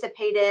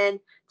participate in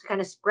to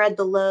kind of spread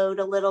the load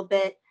a little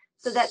bit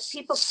so that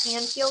people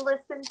can feel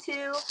listened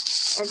to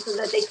and so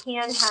that they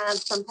can have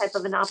some type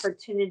of an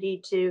opportunity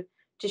to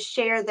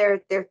share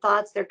their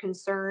thoughts, their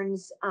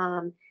concerns,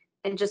 and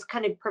just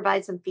kind of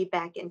provide some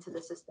feedback into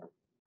the system?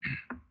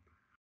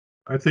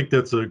 I think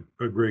that's a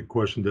great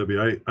question,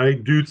 Debbie. I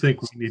do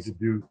think we need to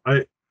do,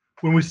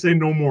 when we say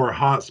no more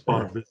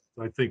hotspot visits,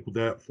 I think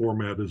that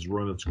format has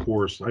run its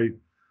course.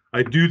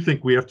 I do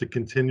think we have to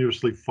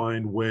continuously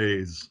find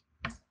ways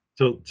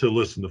to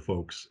listen to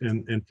folks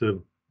and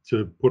to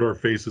put our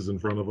faces in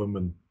front of them.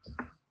 And,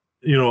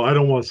 you know, I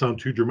don't want to sound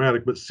too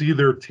dramatic, but see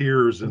their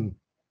tears. And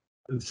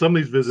in some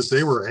of these visits,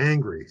 they were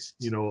angry.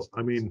 You know,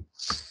 I mean,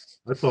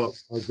 I thought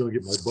I was going to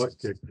get my butt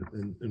kicked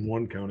in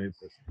one county,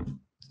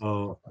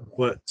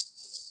 but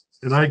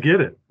and I get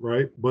it,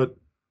 right? But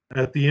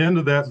at the end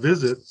of that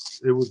visit,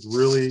 it was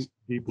really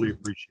deeply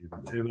appreciated.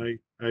 And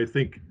I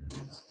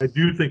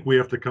do think we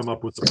have to come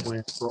up with a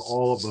plan for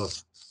all of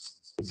us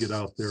to get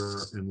out there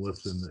and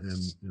listen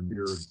and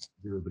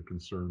hear the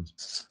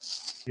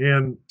concerns,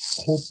 and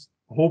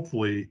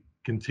hopefully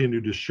continue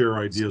to share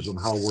ideas on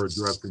how we're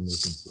addressing their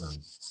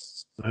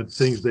concerns,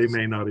 things they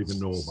may not even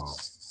know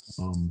about.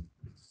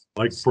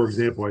 Like, for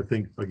example, I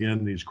think,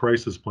 again, these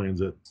crisis plans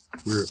that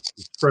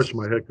it's fresh in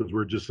my head because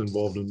we're just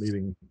involved in a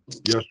meeting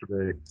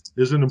yesterday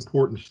is an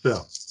important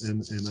step.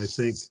 And I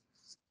think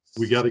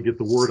we got to get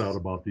the word out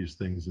about these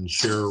things and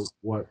share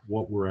what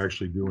we're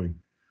actually doing.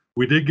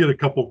 We did get a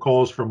couple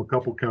calls from a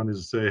couple counties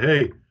to say,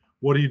 hey,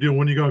 what are you doing?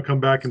 When are you going to come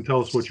back and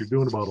tell us what you're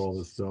doing about all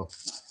this stuff?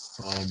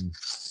 And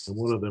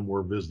one of them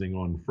we're visiting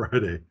on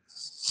Friday.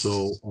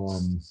 So,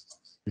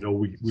 you know,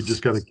 we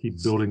just got to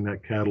keep building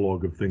that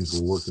catalog of things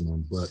we're working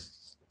on. But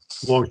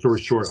long story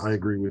short, I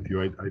agree with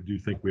you. I do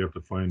think we have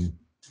to find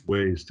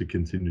ways to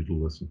continue to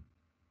listen.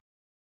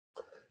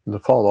 And to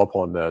follow up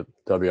on that,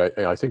 Debbie,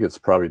 I think it's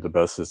probably the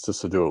best is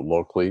just to do it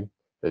locally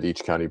at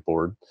each county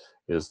board,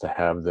 is to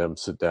have them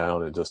sit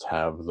down and just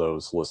have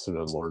those listen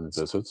and learn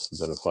visits,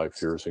 identify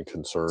fears and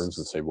concerns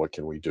and say, what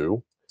can we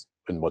do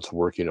and what's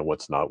working and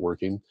what's not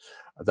working.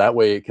 That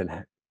way it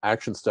can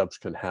action steps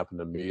can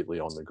happen immediately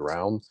on the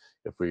ground.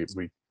 If we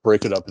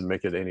break it up and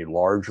make it any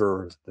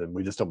larger, then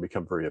we just don't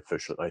become very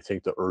efficient. I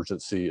think the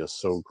urgency is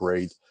so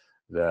great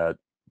that,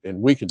 and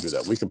we can do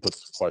that. We can put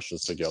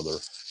questions together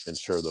and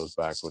share those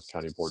back with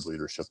county board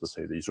leadership to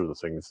say, these are the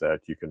things that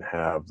you can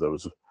have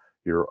those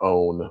your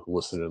own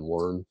listen and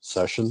learn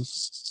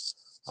sessions.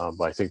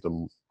 But I think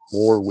the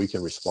more we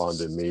can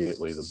respond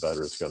immediately, the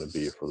better it's going to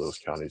be for those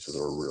counties that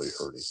are really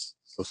hurting.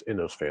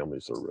 Those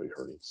families that are really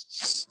hurting.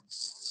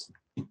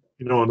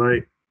 You know,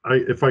 and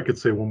if I could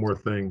say one more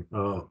thing,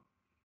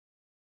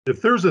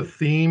 if there's a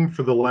theme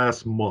for the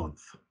last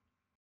month,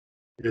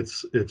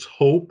 it's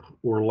hope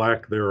or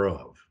lack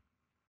thereof.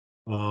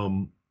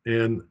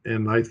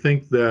 And I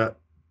think that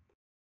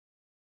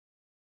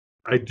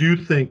I do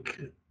think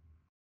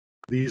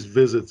these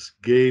visits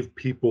gave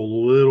people a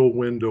little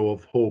window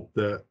of hope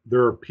that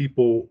there are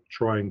people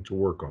trying to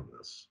work on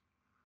this.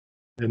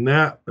 And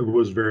that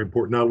was very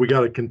important. Now we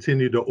got to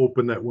continue to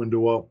open that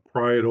window up,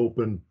 pry it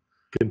open,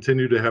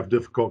 continue to have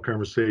difficult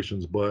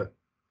conversations, but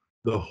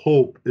the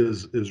hope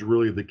is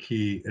really the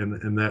key,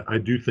 and that I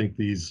do think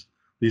these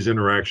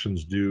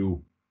interactions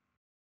do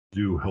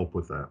help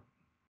with that.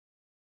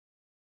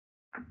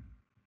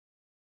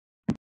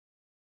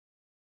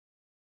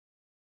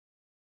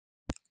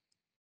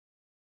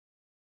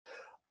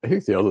 I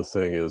think the other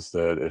thing is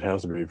that it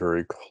has to be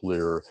very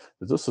clear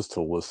that this is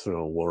to listen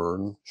and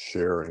learn,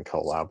 share, and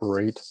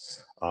collaborate.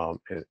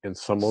 In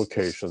some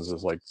locations,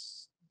 it's like,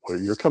 well,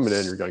 you're coming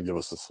in, you're going to give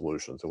us the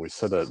solutions. And we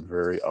said that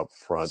very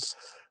upfront.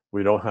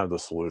 We don't have the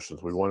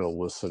solutions. We want to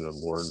listen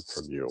and learn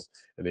from you.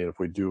 And then if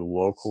we do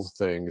local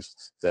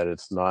things, that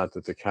it's not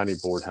that the county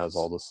board has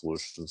all the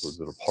solutions or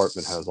the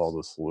department has all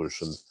the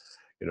solutions,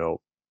 you know,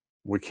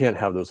 we can't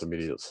have those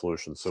immediate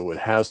solutions. So it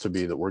has to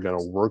be that we're going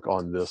to work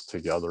on this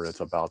together. It's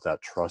about that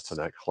trust and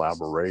that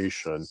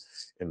collaboration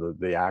and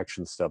the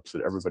action steps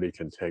that everybody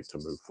can take to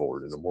move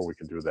forward. And the more we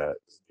can do that,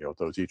 you know,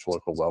 those each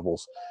local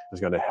levels is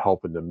going to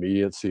help in the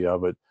immediacy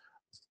of it,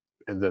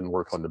 and then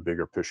work on the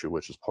bigger picture,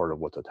 which is part of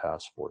what the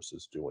task force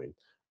is doing.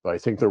 But I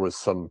think there was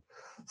some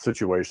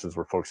situations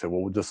where folks said,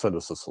 well, just send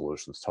us the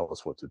solutions, tell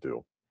us what to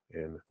do.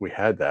 And if we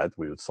had that,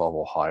 we would solve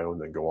Ohio and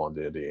then go on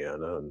to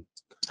Indiana and,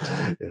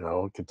 you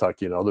know,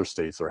 Kentucky and other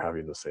states are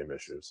having the same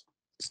issues.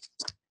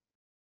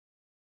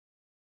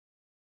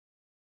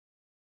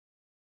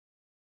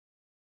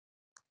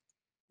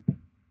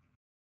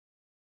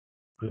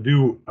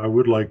 I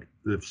would like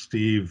if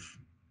Steve,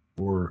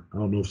 or I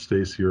don't know if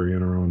Stacy or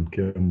Anna are on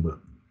Kim, but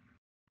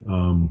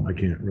I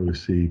can't really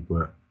see,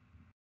 but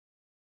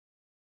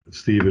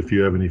Steve, if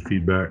you have any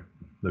feedback,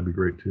 that'd be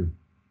great too.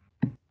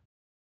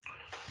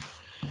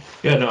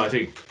 Yeah, no, I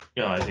think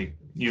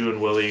you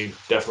and Willie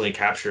definitely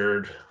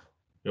captured,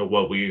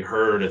 what we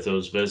heard at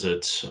those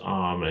visits,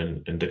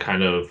 and to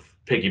kind of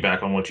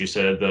piggyback on what you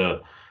said,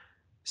 the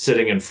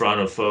sitting in front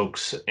of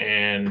folks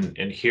and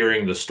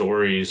hearing the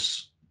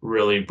stories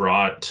really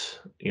brought,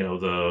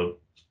 the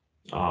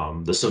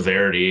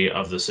severity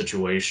of the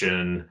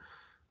situation,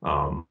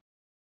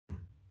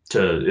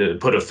 to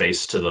put a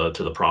face to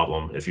the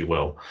problem, if you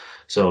will.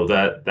 So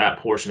that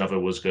portion of it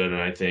was good,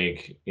 and I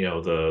think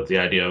the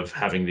idea of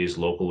having these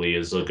locally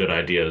is a good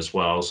idea as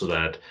well, so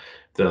that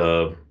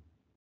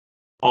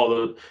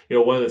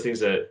one of the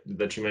things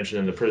that you mentioned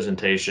in the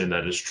presentation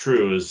that is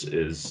true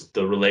is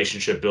the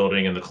relationship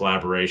building and the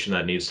collaboration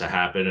that needs to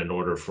happen in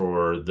order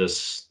for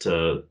this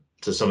to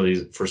some of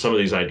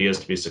these ideas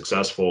to be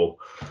successful.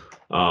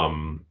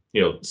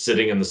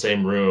 Sitting in the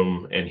same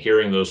room and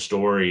hearing those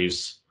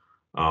stories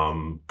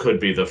could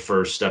be the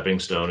first stepping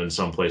stone in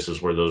some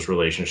places where those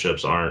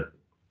relationships aren't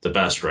the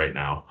best right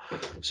now.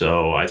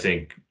 So I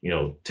think,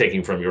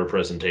 taking from your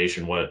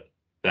presentation,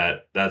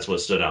 that's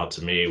what stood out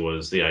to me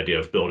was the idea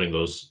of building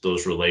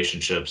those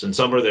relationships, and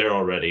some are there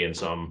already and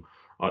some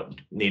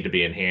need to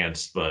be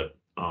enhanced, but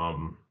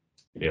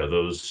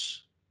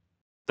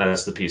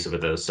that's the piece of it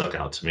that stuck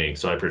out to me.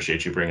 So I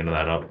appreciate you bringing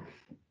that up.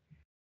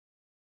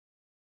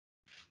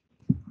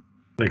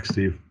 Thanks,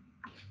 Steve.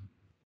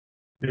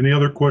 Any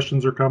other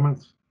questions or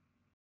comments?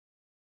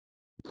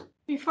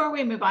 Before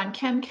we move on,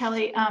 Kim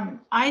Kelly,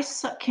 I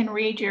can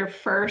read your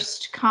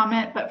first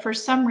comment, but for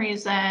some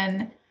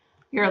reason,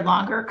 your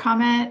longer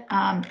comment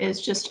is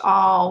just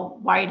all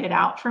whited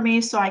out for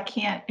me. So I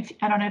can't,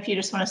 I don't know if you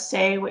just want to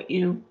say what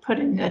you put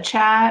in the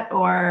chat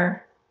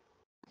or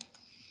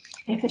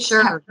if it's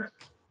sure.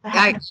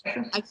 I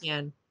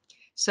can.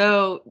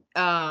 So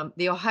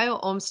the Ohio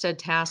Olmsted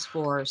Task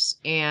Force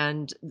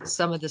and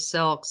some of the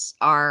Silks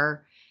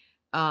are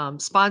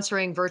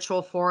sponsoring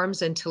virtual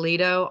forums in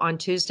Toledo on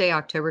Tuesday,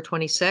 October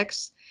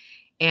 26th,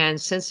 and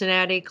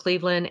Cincinnati,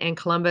 Cleveland, and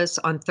Columbus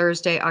on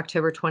Thursday,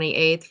 October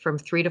 28th from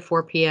 3 to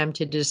 4 p.m.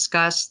 to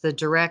discuss the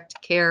direct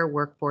care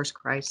workforce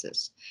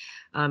crisis.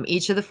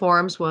 Each of the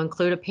forums will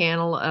include a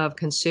panel of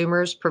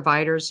consumers,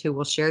 providers who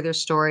will share their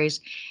stories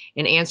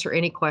and answer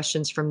any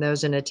questions from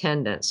those in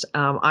attendance.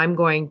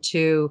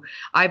 I've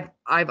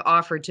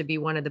offered to be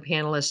one of the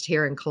panelists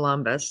here in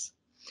Columbus.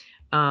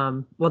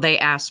 Well, they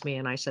asked me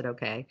and I said,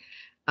 okay.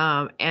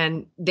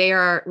 And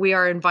we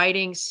are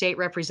inviting state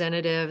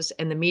representatives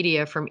and the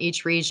media from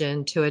each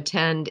region to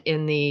attend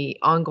in the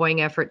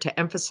ongoing effort to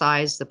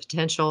emphasize the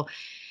potential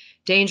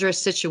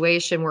dangerous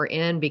situation we're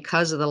in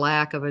because of the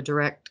lack of a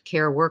direct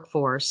care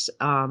workforce,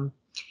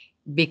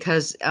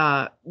 because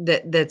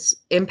that's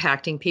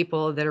impacting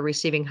people that are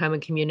receiving home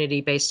and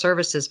community-based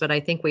services. But I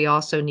think we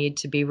also need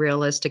to be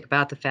realistic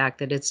about the fact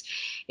that it's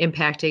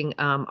impacting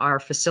our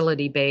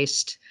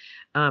facility-based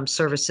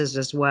services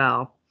as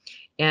well.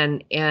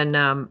 And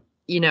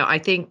I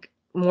think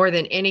more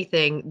than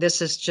anything,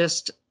 this is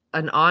just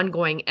an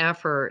ongoing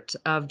effort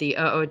of the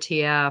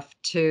OOTF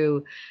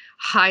to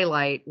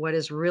highlight what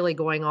is really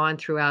going on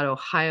throughout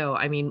Ohio.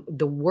 I mean,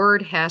 the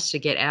word has to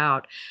get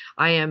out.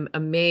 I am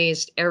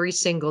amazed every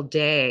single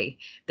day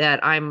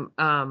that I'm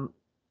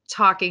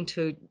talking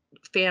to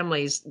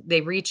families.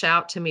 They reach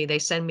out to me, they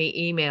send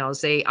me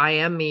emails, they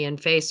IM me in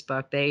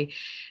Facebook,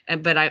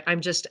 but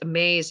I'm just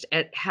amazed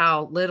at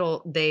how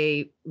little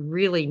they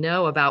really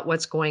know about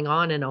what's going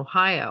on in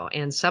Ohio.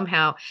 And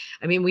somehow,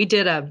 I mean, we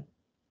did a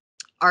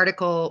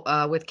article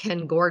with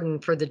Ken Gordon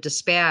for the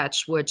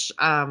Dispatch, which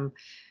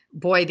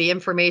boy, the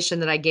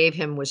information that I gave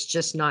him was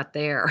just not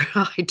there.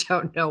 I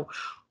don't know.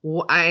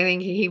 I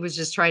think he was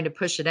just trying to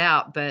push it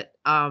out, but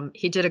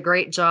he did a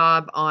great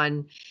job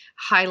on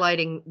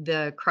highlighting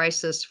the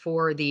crisis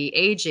for the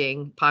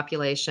aging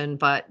population,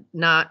 but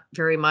not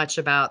very much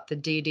about the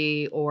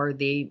DD or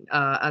the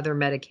other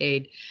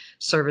Medicaid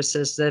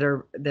services that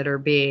are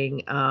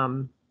being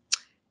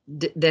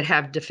that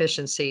have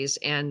deficiencies.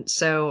 And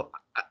so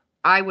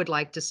I would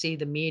like to see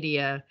the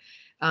media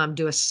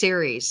do a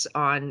series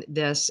on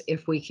this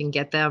if we can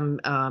get them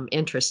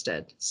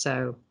interested.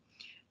 So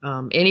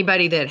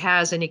anybody that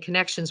has any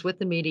connections with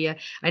the media,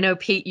 I know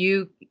Pete,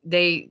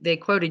 they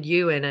quoted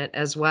you in it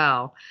as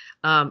well.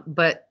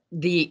 But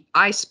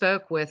I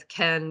spoke with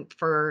Ken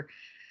for,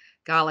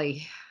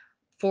 golly,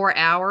 4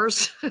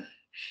 hours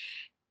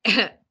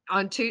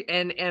on two,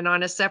 and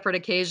on a separate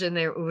occasion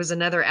there was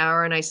another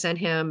hour, and I sent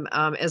him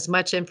as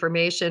much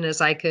information as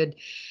I could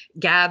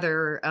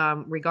gather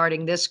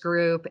regarding this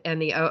group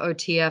and the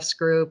OOTF's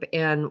group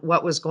and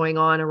what was going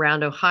on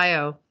around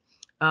Ohio.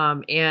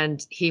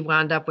 And he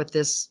wound up with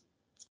this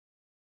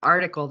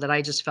article that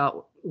I just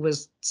felt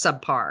was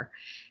subpar.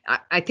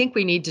 I think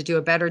we need to do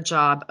a better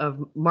job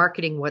of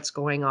marketing what's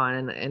going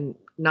on, and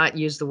not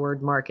use the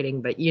word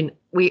marketing, but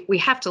we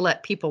have to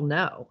let people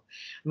know.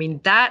 I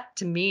mean, that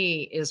to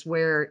me is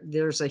where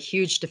there's a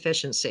huge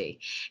deficiency,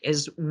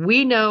 is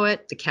we know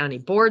it, the county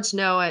boards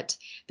know it,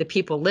 the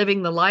people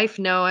living the life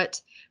know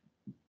it,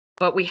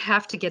 but we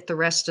have to get the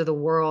rest of the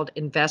world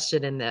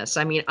invested in this.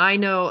 I mean, I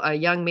know a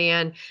young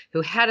man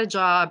who had a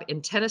job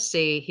in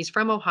Tennessee. He's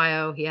from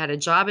Ohio. He had a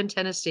job in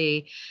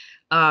Tennessee.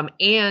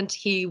 And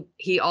he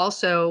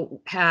also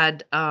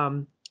had,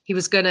 he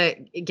was going to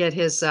get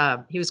his,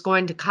 he was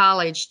going to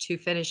college to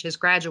finish his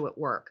graduate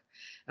work.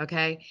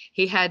 Okay.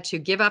 He had to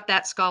give up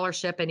that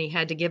scholarship, and he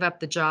had to give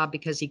up the job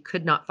because he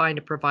could not find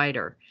a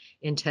provider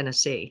in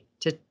Tennessee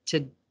to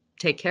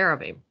take care of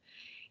him.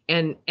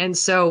 And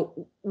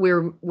so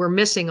we're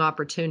missing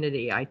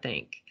opportunity, I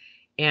think.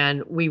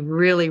 And we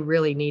really,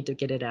 really need to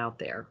get it out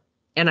there.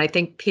 And I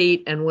think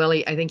Pete and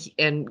Willie,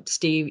 and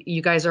Steve,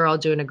 you guys are all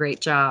doing a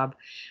great job.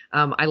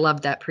 I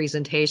love that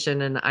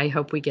presentation, and I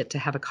hope we get to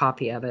have a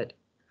copy of it.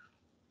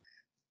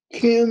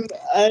 Kim,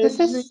 I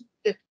think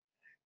the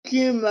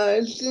reason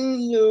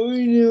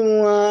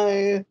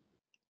why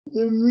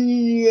the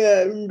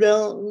media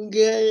don't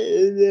get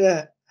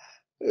it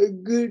a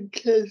good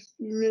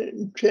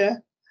testament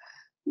to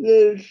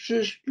the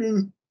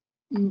system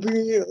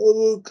being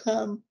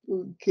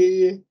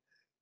overcomplicated,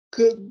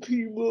 because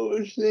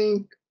people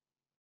think,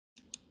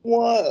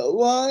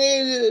 why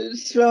is it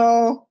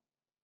so,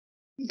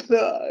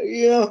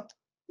 you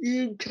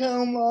tell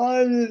them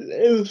all this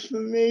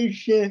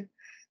information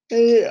and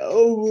it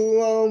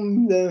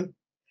overwhelms them.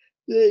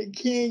 They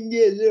can't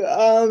get their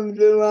arms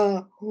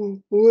around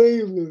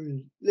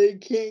waivers. They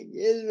can't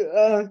get their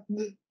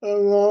arms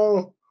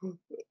around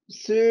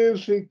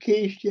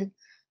certification.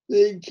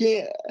 They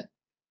can't.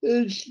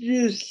 It's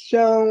just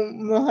so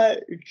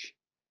much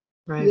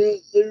Right.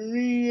 that the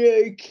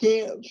media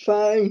can't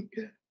find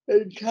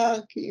a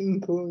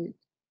talking point.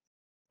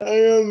 I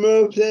don't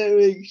know if that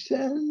makes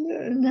sense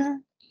or not.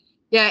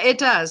 Yeah, it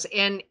does.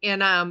 And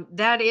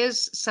that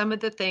is some of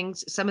the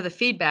things, some of the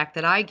feedback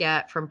that I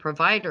get from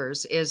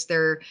providers is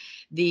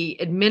the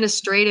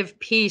administrative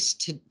piece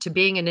to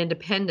being an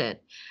independent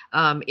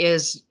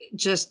is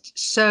just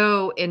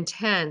so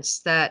intense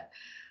that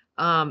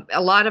a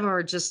lot of them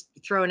are just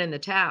thrown in the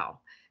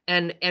towel.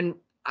 And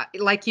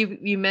like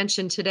you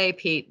mentioned today,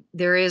 Pete,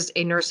 there is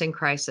a nursing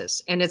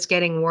crisis, and it's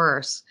getting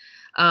worse.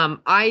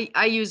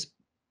 I use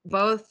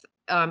both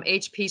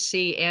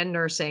HPC and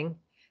nursing,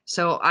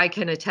 so I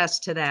can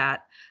attest to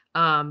that.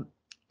 And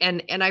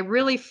I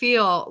really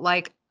feel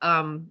like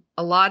a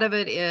lot of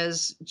it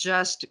is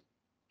just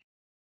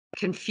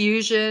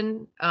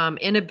confusion,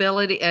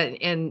 inability,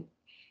 and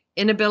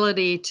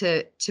inability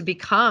to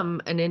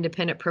become an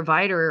independent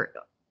provider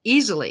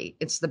easily.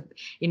 It's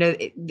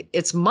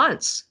it's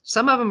months.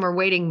 Some of them are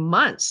waiting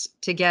months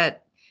to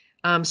get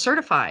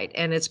certified,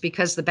 and it's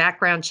because the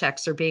background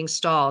checks are being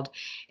stalled,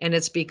 and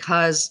it's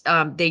because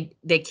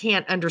they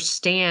can't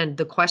understand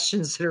the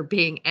questions that are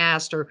being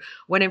asked or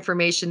what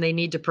information they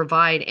need to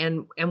provide.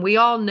 And we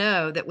all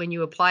know that when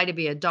you apply to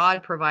be a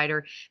DOD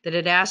provider, that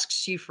it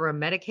asks you for a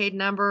Medicaid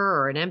number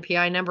or an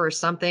MPI number or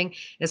something.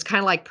 It's kind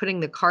of like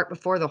putting the cart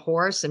before the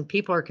horse, and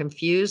people are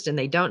confused and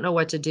they don't know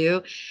what to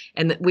do.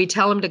 And we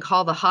tell them to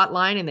call the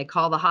hotline, and they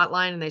call the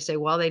hotline and they say,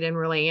 well, they didn't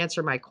really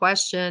answer my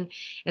question.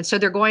 And so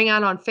they're going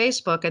out on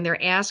Facebook and they're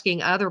they're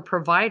asking other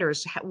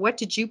providers, what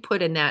did you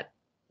put in that,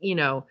 you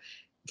know,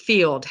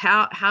 field?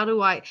 How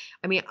do I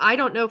mean, I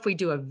don't know if we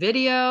do a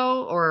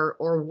video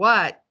or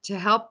what to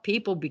help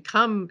people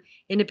become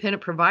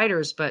independent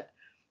providers, but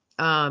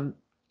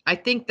I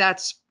think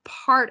that's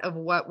part of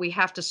what we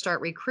have to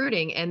start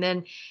recruiting. And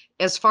then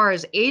as far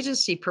as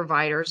agency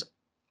providers,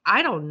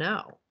 I don't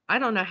know. I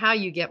don't know how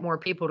you get more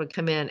people to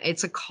come in.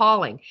 It's a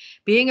calling.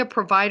 Being a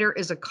provider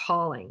is a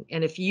calling.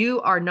 And if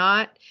you are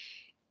not,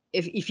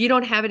 if you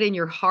don't have it in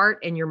your heart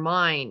and your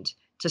mind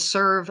to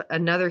serve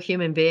another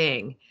human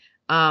being,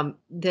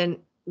 then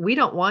we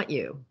don't want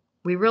you.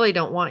 We really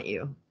don't want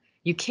you.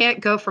 You can't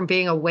go from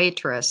being a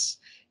waitress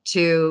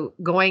to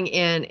going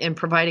in and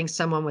providing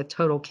someone with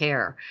total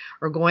care,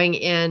 or going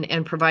in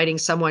and providing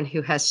someone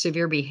who has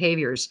severe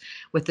behaviors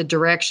with the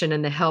direction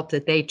and the help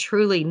that they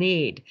truly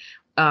need.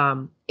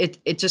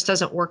 It just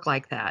doesn't work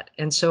like that.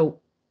 And so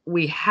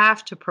we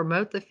have to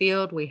promote the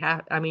field. We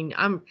have, I mean,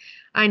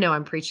 I know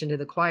I'm preaching to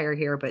the choir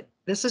here, but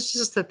this is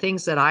just the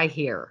things that I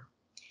hear.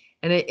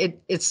 And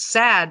it's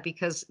sad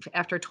because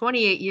after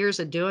 28 years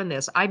of doing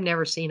this, I've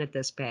never seen it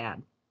this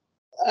bad.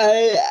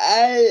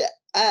 I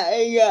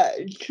got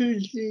two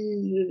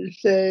things to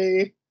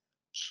say.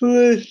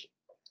 First,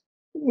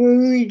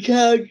 when we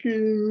talk to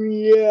the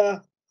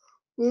media,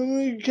 or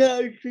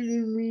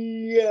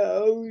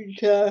we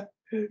talk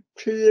to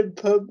the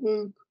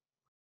public,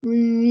 we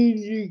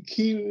need to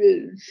keep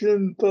it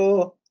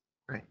simple.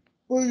 Right.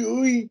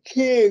 We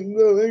can't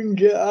go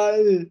into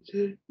all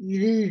the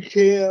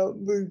detail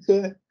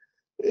because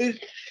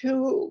it's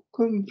so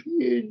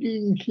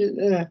confusing to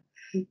them.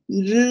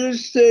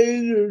 Just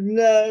say there's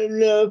not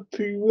enough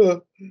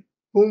people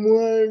who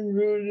want to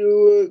do the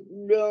work,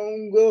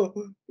 don't go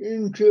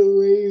into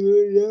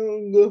labor,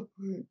 don't go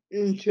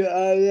into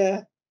all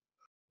that.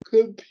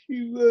 Because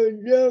people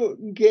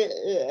don't get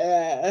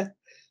that.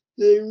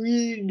 They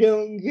really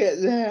don't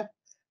get that.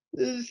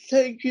 The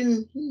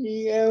second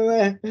thing I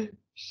want to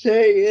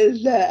say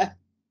is that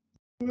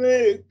when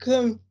it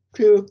comes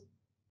to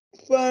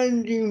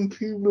finding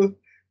people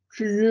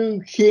to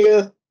do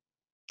care,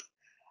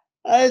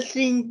 I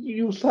think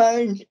you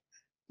find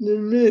the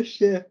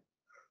mission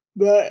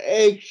by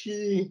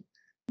actually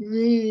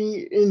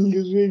meeting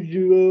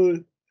individuals.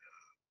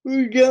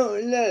 We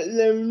don't let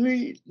them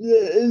meet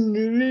the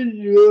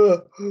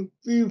individual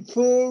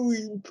before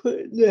we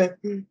put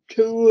them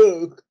to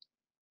work.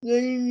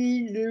 They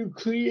need to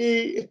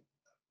create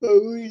a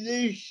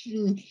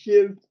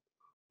relationship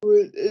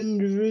with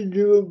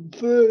individual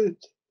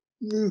first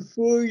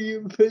before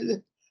you put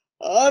them.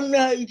 I'm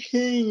not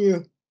kidding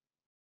you.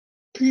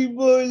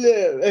 People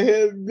that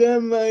have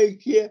done my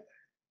care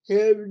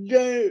have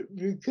done it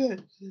because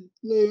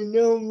they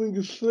know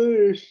me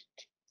first,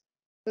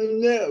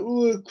 and that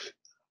works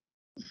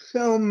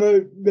so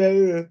much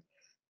better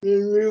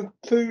than just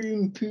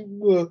putting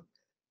people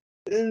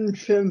in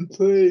some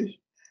place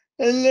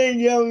and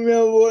they don't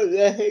know what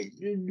the heck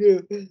to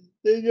do.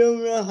 They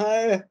don't know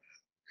how to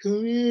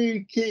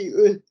communicate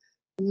with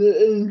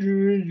the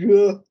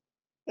individual,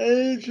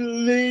 and it's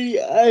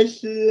really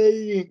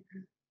isolating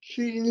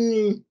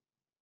feeling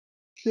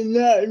to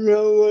not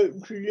know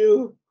what to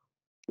do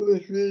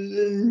with this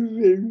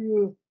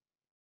individual.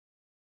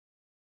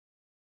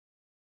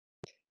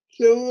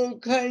 So we're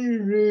kind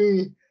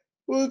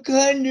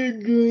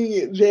of doing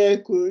it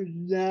backwards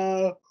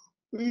now.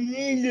 We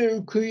need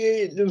to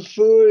create the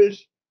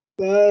force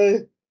by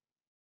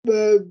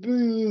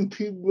bringing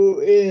people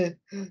in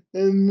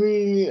and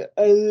meeting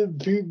other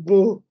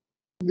people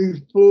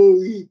before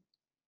we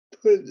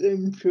put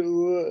them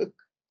to work.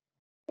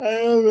 I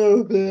don't know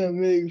if that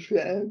makes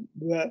sense,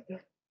 but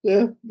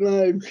that's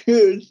my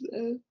truth.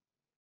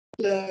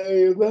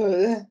 Sorry about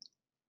that.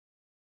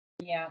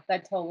 Yeah,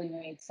 that totally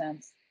makes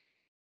sense.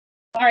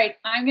 All right,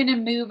 I'm going to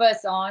move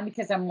us on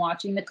because I'm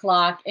watching the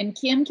clock. And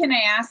Kim, can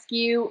I ask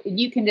you,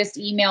 you can just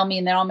email me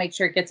and then I'll make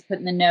sure it gets put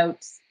in the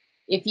notes.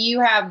 If you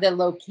have the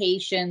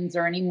locations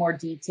or any more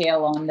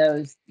detail on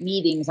those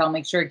meetings, I'll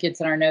make sure it gets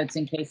in our notes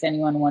in case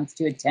anyone wants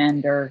to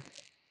attend or.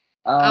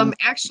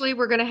 Actually,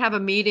 we're going to have a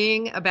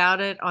meeting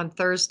about it on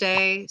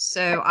Thursday,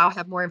 so I'll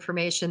have more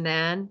information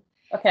then.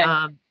 Okay.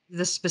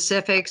 The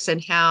specifics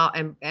and how,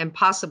 and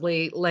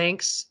possibly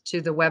links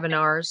to the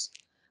webinars.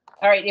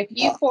 All right. If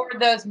you forward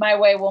those my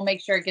way, we'll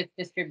make sure it gets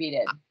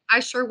distributed.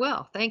 I sure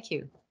will. Thank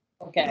you.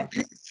 Okay.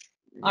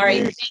 All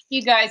right. Thank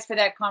you guys for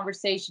that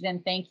conversation.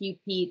 And thank you,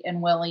 Pete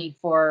and Willie,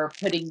 for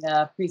putting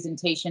the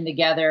presentation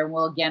together. And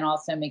we'll again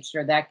also make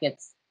sure that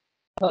gets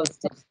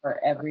posted for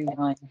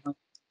everyone.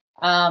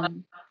 All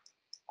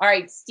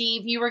right,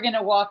 Steve, you were going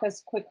to walk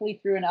us quickly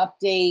through an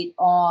update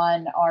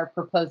on our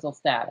proposal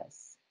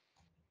status.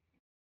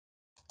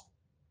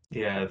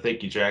 Yeah,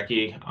 thank you,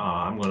 Jackie.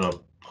 I'm going to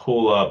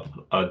pull up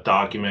a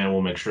document.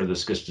 We'll make sure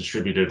this gets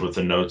distributed with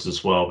the notes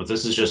as well. But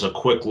this is just a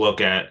quick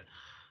look at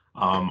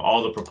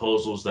all the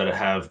proposals that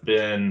have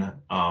been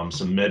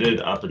submitted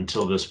up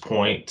until this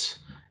point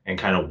and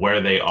kind of where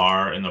they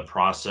are in the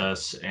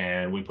process.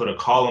 And we put a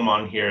column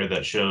on here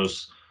that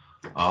shows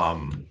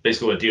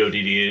basically what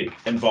DoD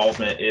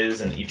involvement is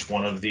in each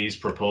one of these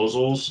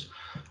proposals.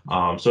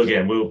 So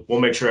again, we'll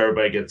make sure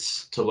everybody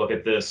gets to look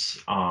at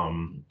this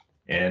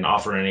and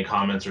offer any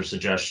comments or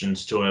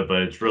suggestions to it,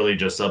 but it's really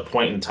just a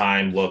point in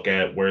time look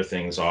at where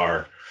things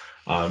are.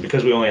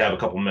 Because we only have a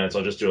couple minutes,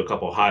 I'll just do a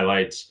couple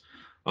highlights.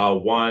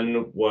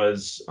 One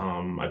was,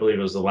 I believe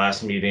it was the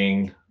last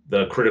meeting,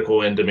 the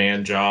critical in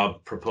demand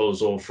job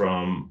proposal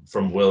from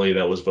Willie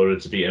that was voted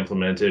to be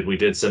implemented. We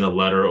did send a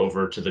letter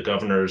over to the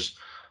governor's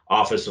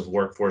Office of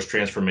Workforce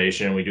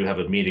Transformation. We do have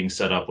a meeting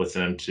set up with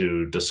them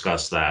to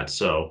discuss that.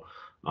 So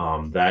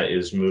that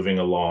is moving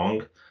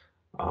along.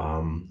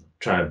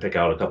 Trying to pick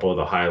out a couple of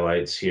the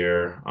highlights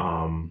here.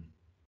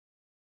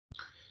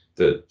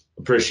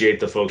 Appreciate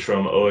the folks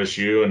from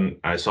OSU, and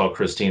I saw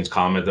Christine's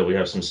comment that we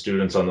have some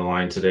students on the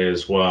line today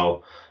as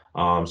well.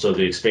 So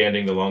the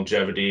expanding the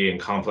longevity and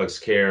complex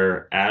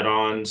care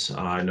add-ons,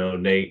 I know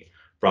Nate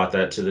brought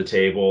that to the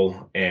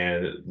table,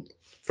 and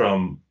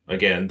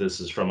again, this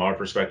is from our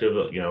perspective,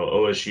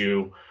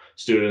 OSU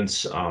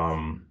students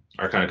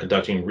are kind of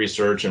conducting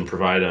research and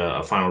provide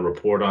a final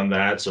report on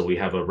that. So we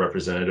have a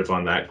representative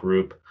on that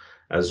group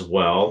as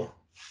well.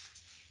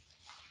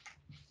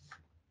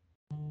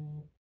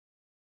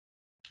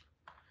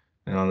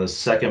 And on the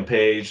second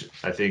page,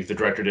 I think the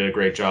director did a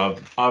great job,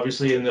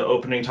 obviously in the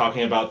opening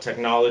talking about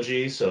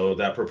technology. So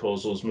that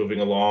proposal is moving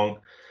along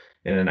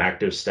in an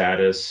active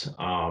status.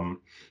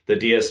 The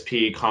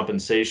DSP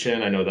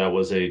compensation, I know that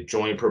was a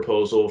joint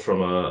proposal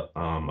from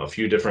a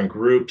few different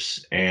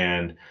groups.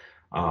 And,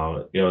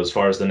 as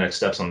far as the next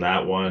steps on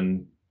that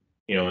one,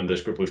 in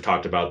this group, we've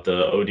talked about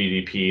the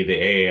ODDP, the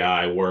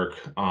AAI work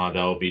that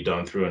will be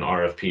done through an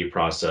RFP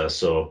process.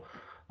 So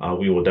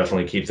we will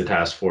definitely keep the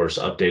task force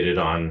updated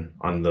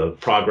on the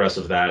progress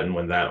of that and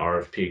when that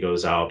RFP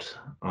goes out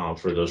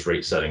for those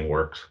rate setting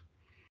works.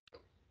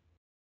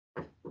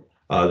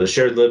 The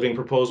shared living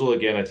proposal,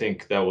 again, I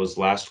think that was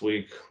last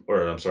week,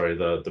 or I'm sorry,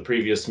 the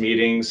previous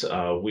meetings.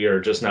 We are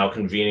just now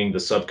convening the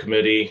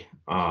subcommittee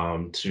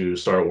to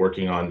start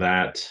working on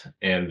that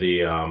and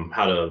the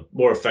how to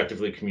more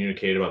effectively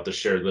communicate about the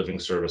shared living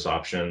service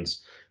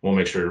options. We'll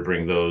make sure to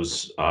bring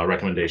those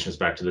recommendations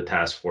back to the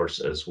task force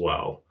as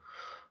well.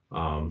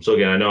 So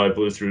again, I know I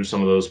blew through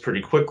some of those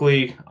pretty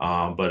quickly,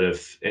 but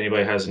if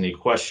anybody has any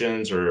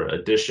questions or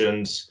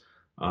additions,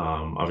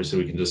 obviously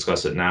we can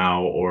discuss it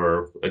now,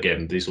 or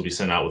again, these will be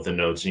sent out with the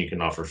notes and you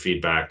can offer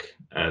feedback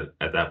at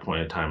that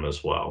point in time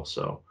as well.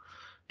 So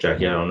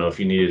Jackie, I don't know if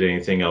you needed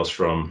anything else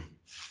from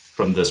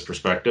this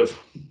perspective.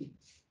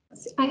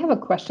 I have a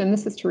question.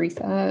 This is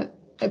Teresa.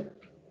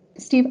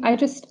 Steve, I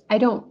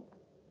don't,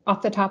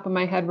 off the top of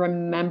my head,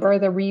 remember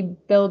the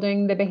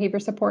rebuilding the behavior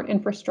support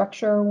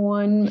infrastructure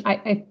one.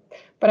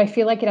 But I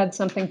feel like it had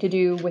something to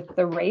do with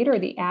the rate or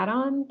the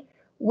add-on,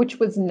 which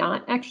was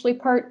not actually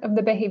part of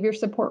the behavior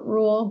support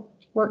rule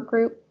work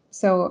group.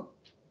 So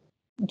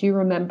do you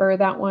remember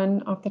that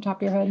one off the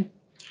top of your head?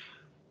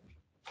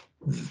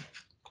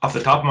 Off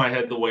the top of my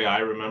head, the way I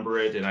remember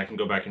it, and I can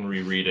go back and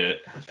reread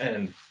it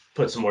and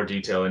put some more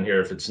detail in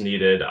here if it's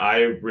needed.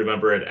 I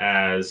remember it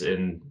as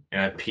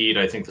Pete,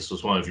 I think this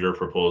was one of your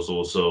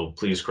proposals, so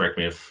please correct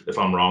me if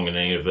I'm wrong in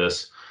any of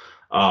this.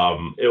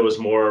 It was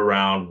more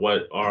around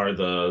what are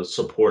the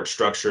support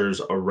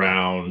structures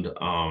around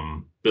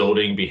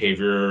building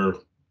behavior,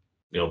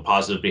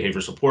 positive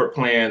behavior support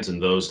plans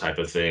and those type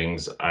of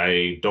things.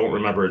 I don't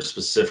remember it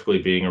specifically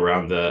being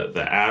around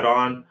the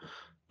add-on,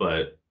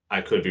 but I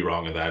could be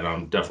wrong in that.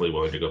 I'm definitely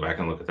willing to go back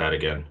and look at that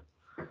again.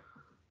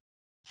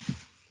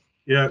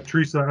 Yeah,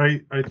 Teresa,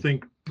 I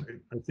think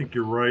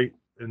you're right.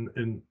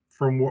 And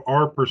from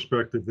our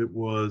perspective,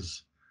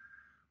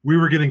 we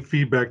were getting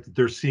feedback that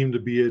there seemed to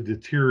be a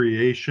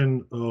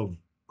deterioration of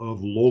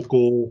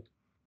local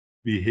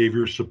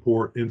behavior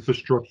support,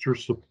 infrastructure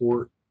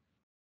support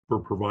for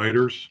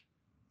providers.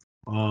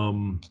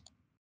 And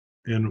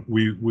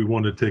we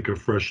want to take a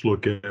fresh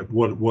look at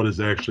what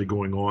is actually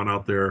going on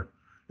out there.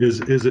 Is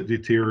it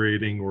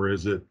deteriorating, or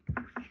is it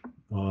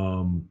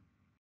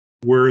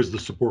where is the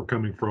support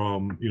coming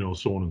from,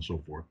 so on and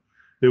so forth.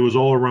 It was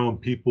all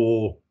around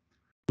people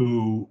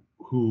who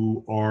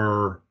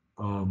are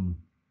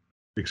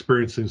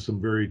experiencing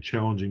some very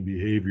challenging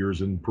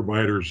behaviors and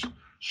providers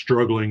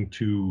struggling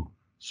to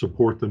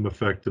support them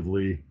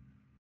effectively.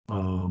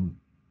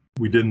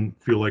 We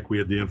didn't feel like we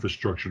had the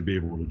infrastructure to be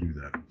able to do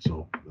that.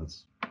 So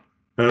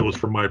that was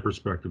from my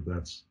perspective,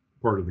 that's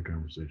part of the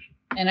conversation.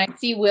 And I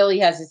see Willie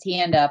has his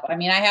hand up. I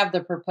mean, I have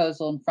the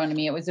proposal in front of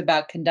me. It was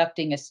about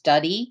conducting a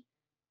study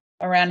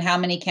around how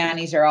many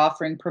counties are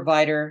offering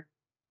provider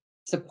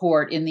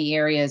support in the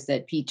areas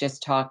that Pete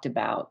just talked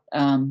about.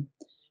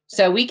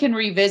 So we can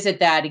revisit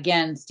that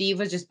again. Steve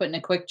was just putting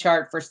a quick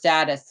chart for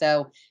status.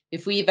 So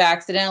if we've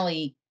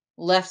accidentally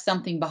left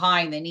something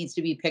behind that needs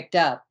to be picked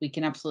up, we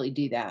can absolutely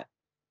do that.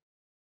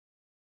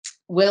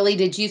 Willie,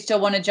 did you still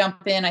want to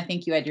jump in? I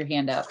think you had your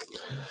hand up.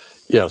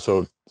 Yeah,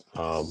 so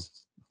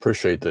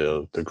appreciate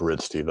the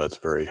grid, Steve. That's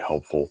very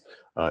helpful.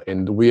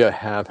 And we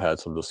have had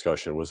some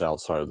discussion, was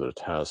outside of the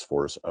task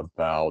force,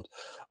 about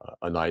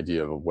an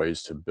idea of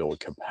ways to build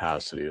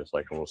capacity. It's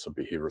like almost a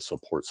behavior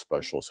support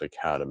specialist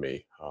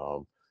academy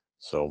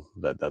So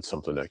that's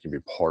something that can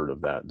be part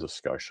of that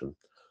discussion.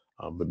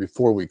 But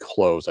before we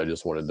close, I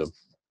just wanted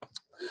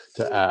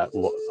to add,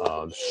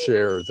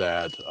 share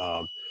that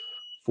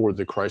for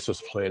the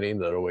crisis planning,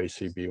 that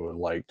OACB would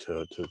like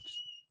to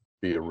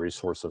be a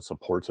resource and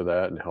support to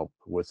that and help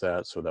with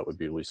that. So that would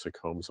be Lisa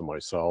Combs and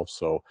myself.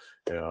 So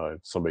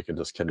somebody can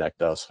just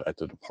connect us at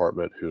the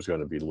department who's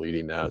going to be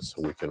leading that,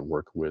 so we can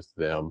work with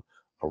them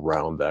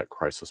around that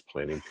crisis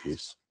planning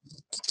piece.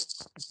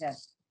 Okay.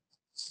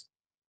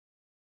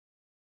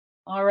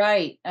 All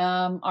right.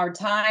 Our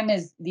time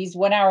is, these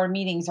 1 hour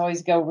meetings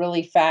always go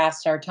really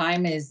fast. Our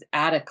time is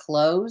at a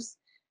close.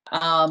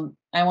 I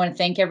want to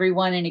thank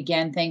everyone. And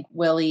again, thank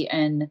Willie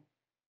and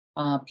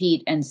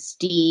Pete and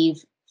Steve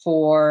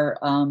for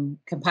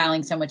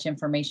compiling so much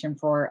information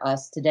for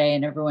us today,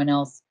 and everyone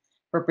else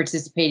for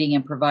participating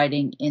and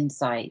providing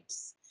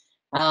insights.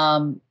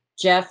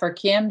 Jeff or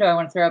Kim, do I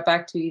want to throw it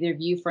back to either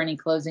of you for any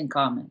closing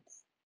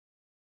comments?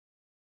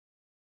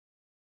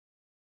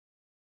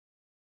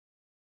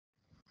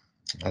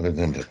 Other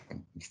than to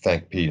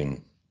thank Pete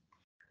and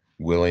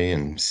Willie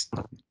and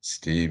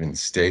Steve and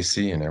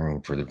Stacy and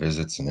everyone for the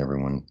visits, and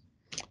everyone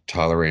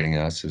tolerating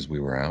us as we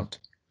were out,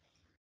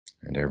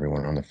 and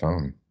everyone on the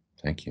phone.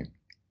 Thank you.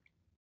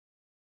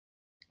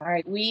 All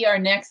right, we are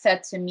next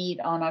set to meet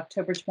on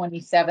October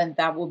 27th.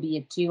 That will be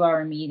a 2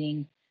 hour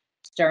meeting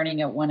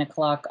starting at 1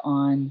 o'clock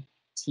on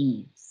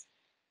Teams.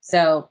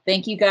 So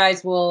thank you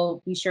guys.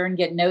 We'll be sure and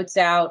get notes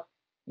out.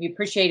 We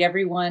appreciate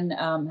everyone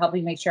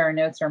helping make sure our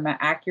notes are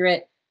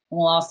accurate. And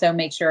we'll also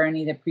make sure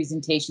any of the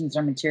presentations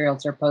or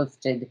materials are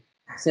posted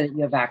so that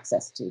you have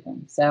access to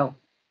them. So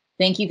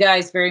thank you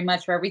guys very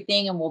much for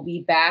everything, and we'll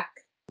be back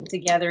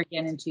together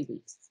again in 2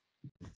 weeks.